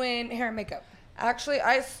been doing hair and makeup? Actually,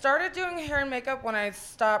 I started doing hair and makeup when I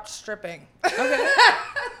stopped stripping.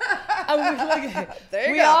 Okay. There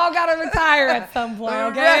you we go. all gotta retire at some point,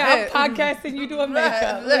 okay? Right. I'm podcasting, you doing makeup.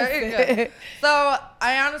 Right, there you Listen. go. So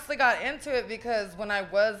I honestly got into it because when I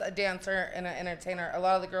was a dancer and an entertainer, a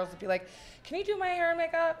lot of the girls would be like, "Can you do my hair and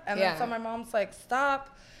makeup?" And Yeah. then so my mom's like, "Stop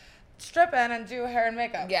stripping and do hair and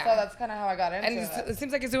makeup." Yeah. So that's kind of how I got into And it. it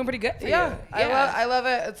seems like it's doing pretty good for Yeah, you. I love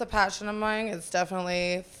it. It's a passion of mine. It's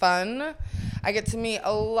definitely fun. I get to meet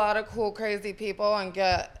a lot of cool, crazy people and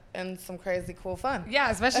get in some crazy, cool fun.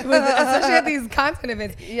 Yeah, especially at these content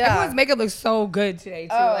events. Yeah. Everyone's makeup looks so good today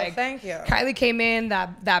too. Oh, like, thank you. Kylie came in.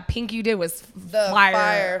 That pink you did was The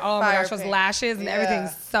fire. Oh my fire gosh, those pink. lashes and Yeah.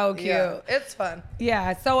 everything's so cute. Yeah, it's fun.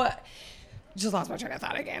 Yeah. So. Just lost my train of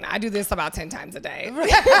thought again. I do this about 10 times a day.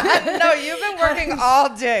 No, you've been working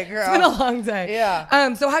all day, girl. It's been a long day.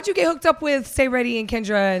 Yeah. So how'd you get hooked up with Stay Ready and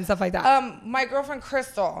Kendra and stuff like that? My girlfriend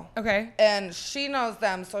Crystal. Okay. And she knows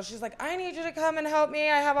them, so she's like, "I need you to come and help me.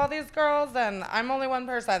 I have all these girls, and I'm only one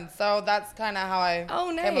person." So that's kind of how I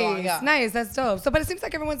Oh, came along. nice. Yeah. Nice. That's dope. So, but it seems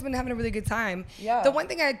like everyone's been having a really good time. Yeah. The one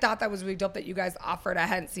thing I thought that was really dope that you guys offered, I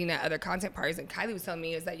hadn't seen at other content parties, and Kylie was telling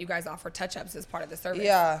me, is that you guys offer touch-ups as part of the service.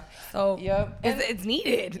 Yeah. So, Yep. it's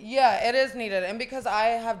needed. Yeah, it is needed. And because I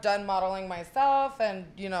have done modeling myself and,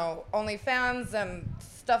 OnlyFans and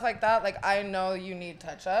stuff like that, like, I know you need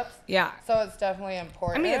touch-ups. Yeah. So it's definitely I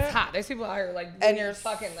important. mean, it's hot. There's people out here like, And really you're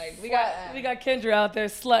fucking like, we sweating. got Kendra out there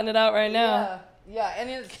slutting it out right now. Yeah. Yeah, and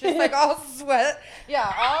it's just like all sweat.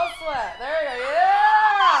 Yeah, all sweat. There you go.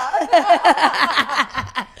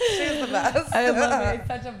 Yeah. She's the best. I love it. It's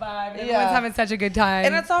such a vibe. Everyone's Yeah. having such a good time.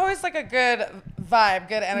 And it's always like a good vibe,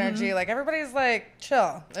 good energy. Like everybody's like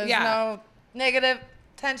chill. There's Yeah. no negative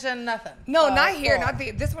tension, nothing. No, So not it's here. cool. Not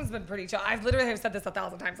this one's been pretty chill. I've literally have said this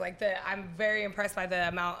 1,000 times. Like I'm very impressed by the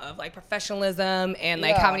amount of like professionalism and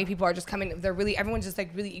like how Yeah. many people are just coming. Everyone's just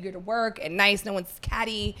like really eager to work and nice. No one's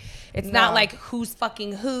catty. It's not No. like who's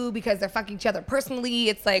fucking who because they're fucking each other personally.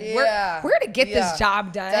 It's like Yeah. we're gonna get Yeah. this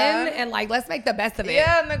job done and like let's make the best of it.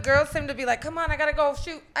 Yeah, and the girls seem to be like, "Come on, I gotta go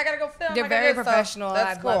shoot. I gotta go film." They're I gotta very do-" So professional.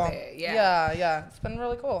 That's I cool. love it. Yeah. Yeah. It's been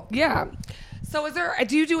really cool. Yeah. So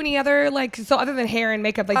do you do any other other than hair and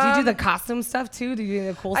makeup, do you do the costume stuff too? Do you do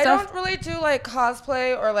the cool I stuff? don't really do like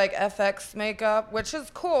cosplay or like FX makeup, which is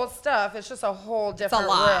cool stuff. It's just a whole different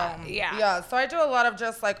lot, realm. yeah. Yeah. So I do a lot of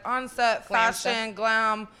just like on-set Glam fashion,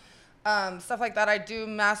 glam, stuff like that. I do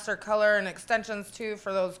master color and extensions too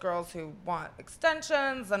for those girls who want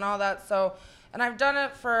extensions and all that. So, and I've done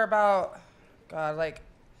it for about,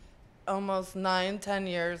 almost 9-10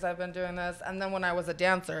 years I've been doing this. And then when I was a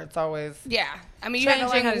dancer, it's always Yeah. I mean, you gotta learn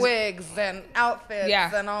how changing to wigs and outfits Yeah.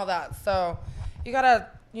 and all that. So you gotta,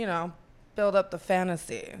 build up the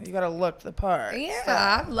fantasy. You gotta look the part. Yeah, So,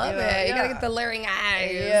 I love it. You gotta yeah. get the leering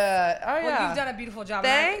eyes. Yeah. Oh, Well, yeah. you've done a beautiful job.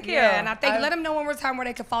 Thank you. Yeah, and I think I- let them know one more time where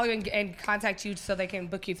they can follow you and contact you so they can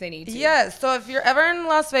book you if they need to. Yes. So if you're ever in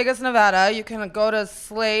Las Vegas, Nevada, you can go to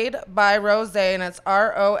Slade by Rose, and it's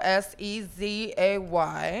ROSEZAY.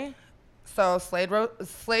 So Slade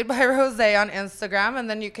by Rose on Instagram, and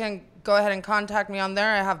then you can go ahead and contact me on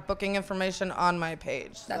there. I have booking information on my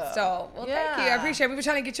page. That's so, dope. Well, thank you. I appreciate it. We've been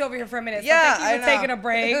trying to get you over here for a minute. Yeah, so thank you for I know. taking a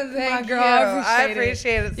break. Thank my girl. you. I appreciate, I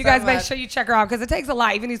appreciate it You so guys make much. sure you check her out because it takes a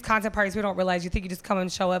lot. Even these content parties, we don't realize. You think you just come and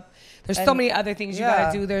show up. There's so And- many other things you yeah.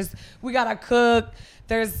 gotta do. We gotta cook.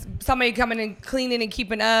 There's somebody coming and cleaning and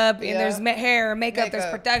keeping up. And Yeah. there's hair, makeup. There's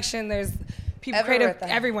Makeup. production. There's people, creative, Everything.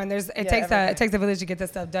 everyone. It Yeah, takes everything. a village to get this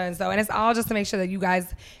stuff done. So, and it's all just to make sure that you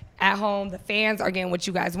guys at home, the fans are getting what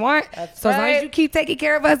you guys want. That's so as long as right. you keep taking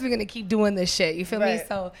care of us, we're gonna keep doing this shit. You feel me? Right.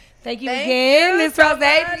 So thank you Thank again, you Miss so Rose.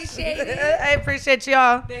 much. Appreciate it. I appreciate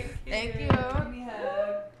y'all. Thank you. Thank you. Give me a hug.